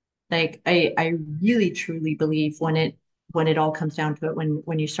 like I really truly believe when it all comes down to it,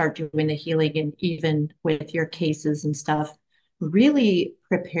 when you start doing the healing and even with your cases and stuff, really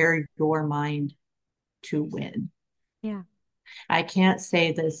prepare your mind to win. Yeah. I can't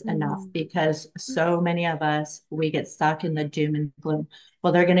say this enough Mm. because so many of us, we get stuck in the doom and gloom.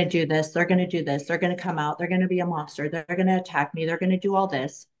 Well, they're going to do this. They're going to do this. They're going to come out. They're going to be a monster. They're going to attack me. They're going to do all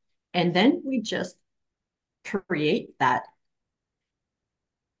this. And then we just create that. Yeah.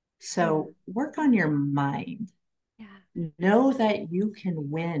 So work on your mind. Yeah. Know that you can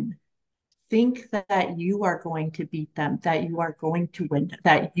win. Think that you are going to beat them, that you are going to win,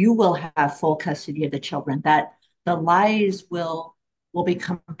 that you will have full custody of the children, that the lies will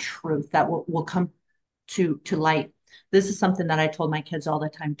become truth, that will come to light. This is something that I told my kids all the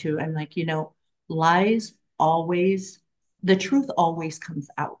time too. I'm like, lies always, the truth always comes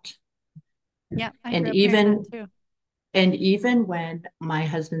out. Yeah. I And grew up hearing that even too. and even when my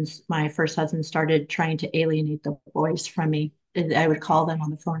first husband started trying to alienate the boys from me, I would call them on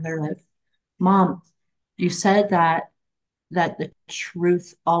the phone. They're like, Mom, you said that the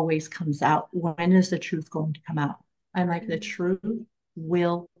truth always comes out. When is the truth going to come out? I'm like, the Mm. truth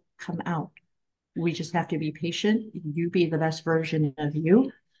will come out. We just have to be patient. You be the best version of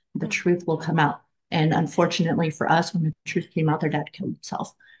you. The Yeah. truth will come out. And unfortunately for us, when the truth came out, their dad killed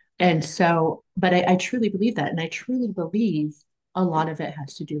himself. And so, but I truly believe that. And I truly believe a lot of it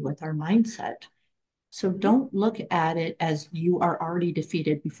has to do with our mindset. So Mhm. don't look at it as you are already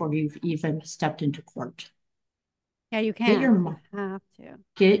defeated before you've even stepped into court. Yeah, you Get can't. You your have to.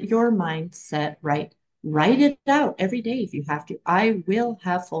 get your mindset right. Write it out every day if you have to. I will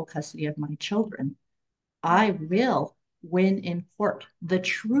have full custody of my children. Yeah. I will win in court. The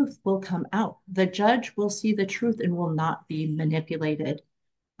truth will come out. The judge will see the truth and will not be manipulated.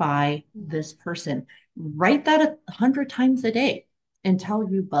 by this person. Write that 100 times a day until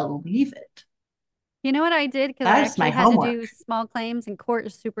you believe it. You know what I did? Because I That's my actually had to homework. do small claims, and court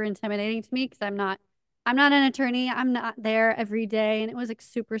is super intimidating to me because I'm not an attorney. I'm not there every day, and it was like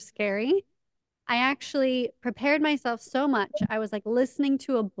super scary. I actually prepared myself so much. I was like listening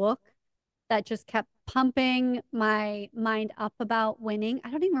to a book that just kept pumping my mind up about winning.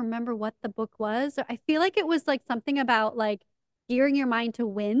 I don't even remember what the book was. I feel like it was like something about like gearing your mind to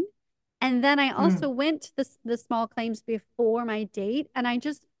win. And then I also Mm, went to the small claims before my date, and I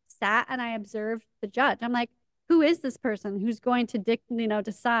just sat and I observed the judge. I'm like, who is this person who's going to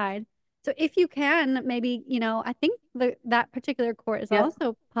decide? So if you can, maybe, I think that particular court is yep.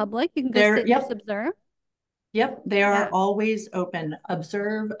 also public. You can go They're, sit and just yep. observe. Yep. They are Yeah. always open.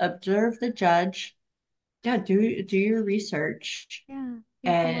 Observe the judge. Yeah. Do your research. Yeah.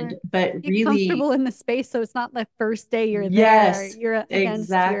 And, but Get really, comfortable in the space so it's not the first day you're there. yes, You're against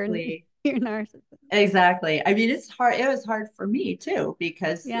your exactly. your narcissist. Exactly. I mean, it's hard. It was hard for me too,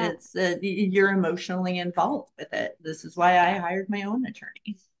 because Yeah. it's you're emotionally involved with it. This is why I Yeah. hired my own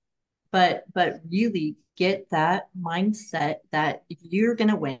attorney. But really get that mindset that you're going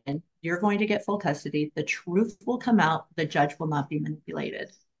to win. You're going to get full custody. The truth will come out. The judge will not be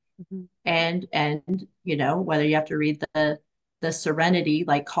manipulated. Mhm. And whether you have to read the serenity,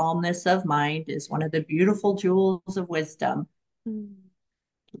 like calmness of mind is one of the beautiful jewels of wisdom. Mm.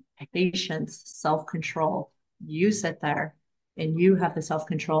 Patience, self-control. You sit there and you have the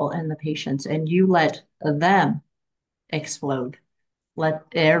self-control and the patience, and you let them explode. Let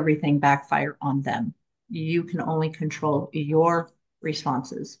everything backfire on them. You can only control your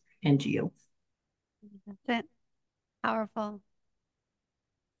responses and you. That's it. Powerful.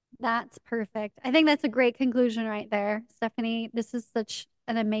 That's perfect. I think that's a great conclusion right there, Stephanie. This is such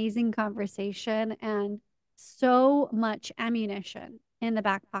an amazing conversation and so much ammunition in the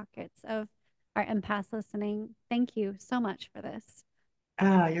back pockets of our empaths listening. Thank you so much for this.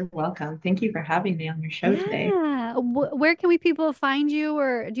 Ah, you're welcome. Thank you for having me on your show today. Yeah. Where can we people find you,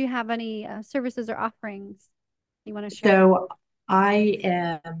 or do you have any services or offerings you want to share? So I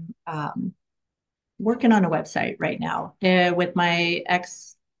am working on a website right now. With my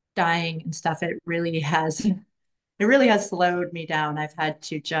ex dying and stuff, it really has slowed me down. I've had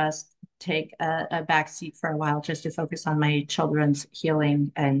to just take a back seat for a while just to focus on my children's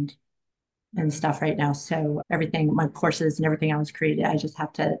healing and stuff right now. So everything, my courses and everything I was created, I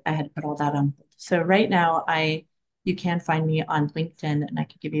had to put all that on. So right now you can find me on LinkedIn and I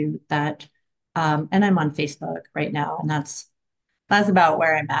can give you that. And I'm on Facebook right now. And that's about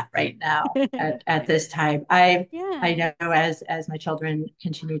where I'm at right now at this time. I Yeah. know as my children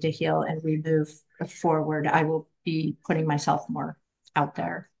continue to heal and we move forward, I will be putting myself more out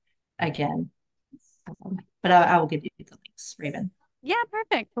there again. But I will give you the links, Raven. Yeah,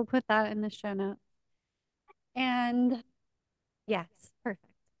 perfect. We'll put that in the show notes. And yes, perfect.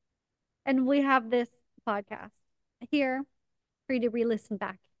 And we have this podcast here for you to re-listen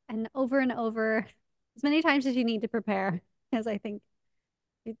back and over as many times as you need to prepare, because I think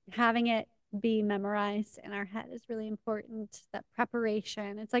having it be memorized in our head is really important. That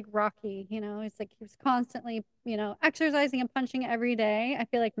preparation, it's like Rocky, it's like he was constantly, exercising and punching every day. I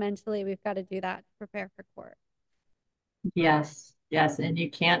feel like mentally we've got to do that to prepare for court. Yes, yes, and you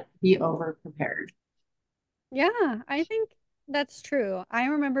can't be over prepared. Yeah, I think that's true. I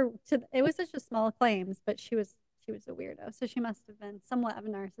remember it was such a small claims, but she was a weirdo, so she must have been somewhat of a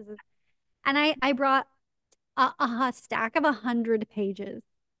narcissist. And I brought a stack of 100 pages.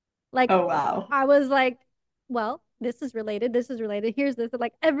 Like Oh wow. I was like, well, this is related. This is related. Here's this,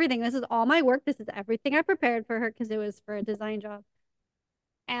 like everything. This is all my work. This is everything I prepared for her because it was for a design job.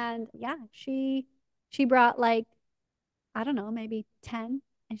 And yeah, she brought like, I don't know, maybe 10.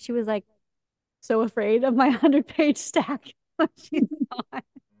 And she was like so afraid of my 100-page stack when she saw it.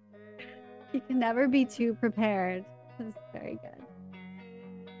 You can never be too prepared. It's very good.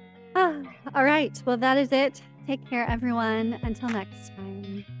 All right. Well, that is it. Take care, everyone. Until next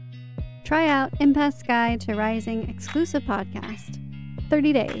time. Try out Empath's Guide to Rising exclusive podcast.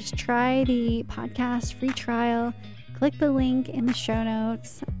 30 days. Try the podcast free trial. Click the link in the show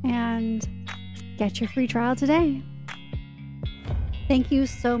notes and get your free trial today. Thank you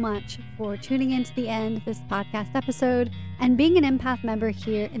so much for tuning in to the end of this podcast episode and being an empath member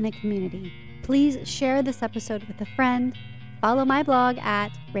here in the community. Please share this episode with a friend, follow my blog at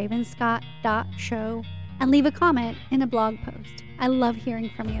ravenscott.show, and leave a comment in a blog post. I love hearing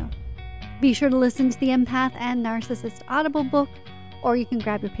from you. Be sure to listen to the Empath and Narcissist Audible book, or you can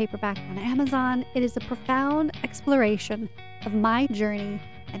grab your paperback on Amazon. It is a profound exploration of my journey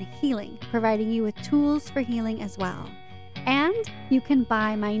and healing, providing you with tools for healing as well. And you can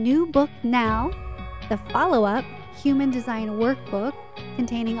buy my new book now, the follow-up Human Design Workbook,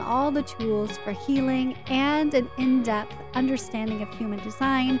 containing all the tools for healing and an in-depth understanding of human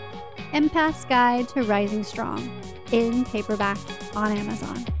design, Empath's Guide to Rising Strong, in paperback on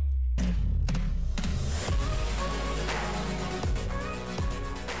Amazon.